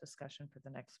save that discussion for the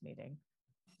next meeting.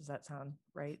 Does that sound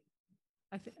right?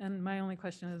 And my only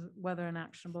question is whether an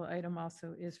actionable item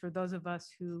also is for those of us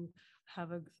who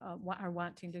have are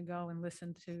wanting to go and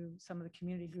listen to some of the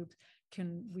community groups.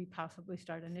 Can we possibly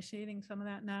start initiating some of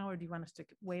that now, or do you want us to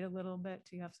wait a little bit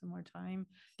to have some more time,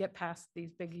 get past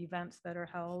these big events that are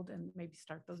held and maybe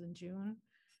start those in June?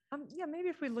 Yeah, maybe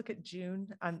if we look at June,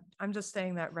 I'm just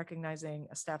saying that recognizing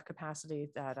a staff capacity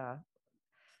that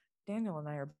Daniel and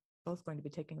I are both going to be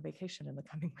taking a vacation in the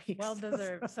coming weeks. Well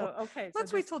deserved. So, okay. so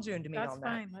Let's wait just- till June to meet That's on that.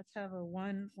 fine. Let's have a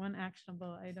one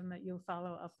actionable item that you'll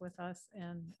follow up with us.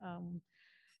 And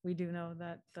we do know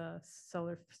that the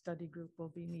solar study group will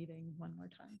be meeting one more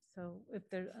time. So if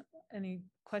there are any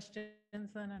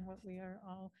questions then on what we are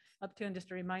all up to, and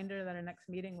just a reminder that our next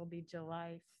meeting will be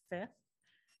July 5th.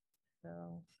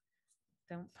 So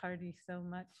don't party so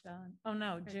much on, oh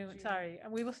no, June, sorry.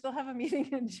 We will still have a meeting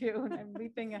in June. I'm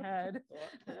leaping ahead.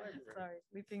 Sorry,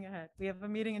 leaping ahead. We have a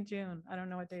meeting in June. I don't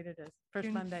know what date it is. First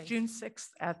Monday. June 6th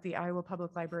at the Iowa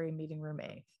Public Library Meeting Room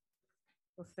A.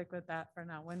 We'll stick with that for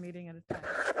now, one meeting at a time.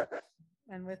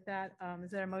 And with that,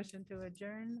 is there a motion to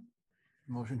adjourn?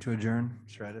 Motion to adjourn,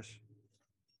 Stratus.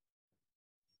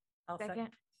 I'll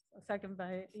second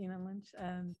by Ina Lynch.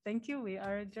 And thank you. We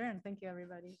are adjourned. Thank you,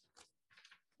 everybody.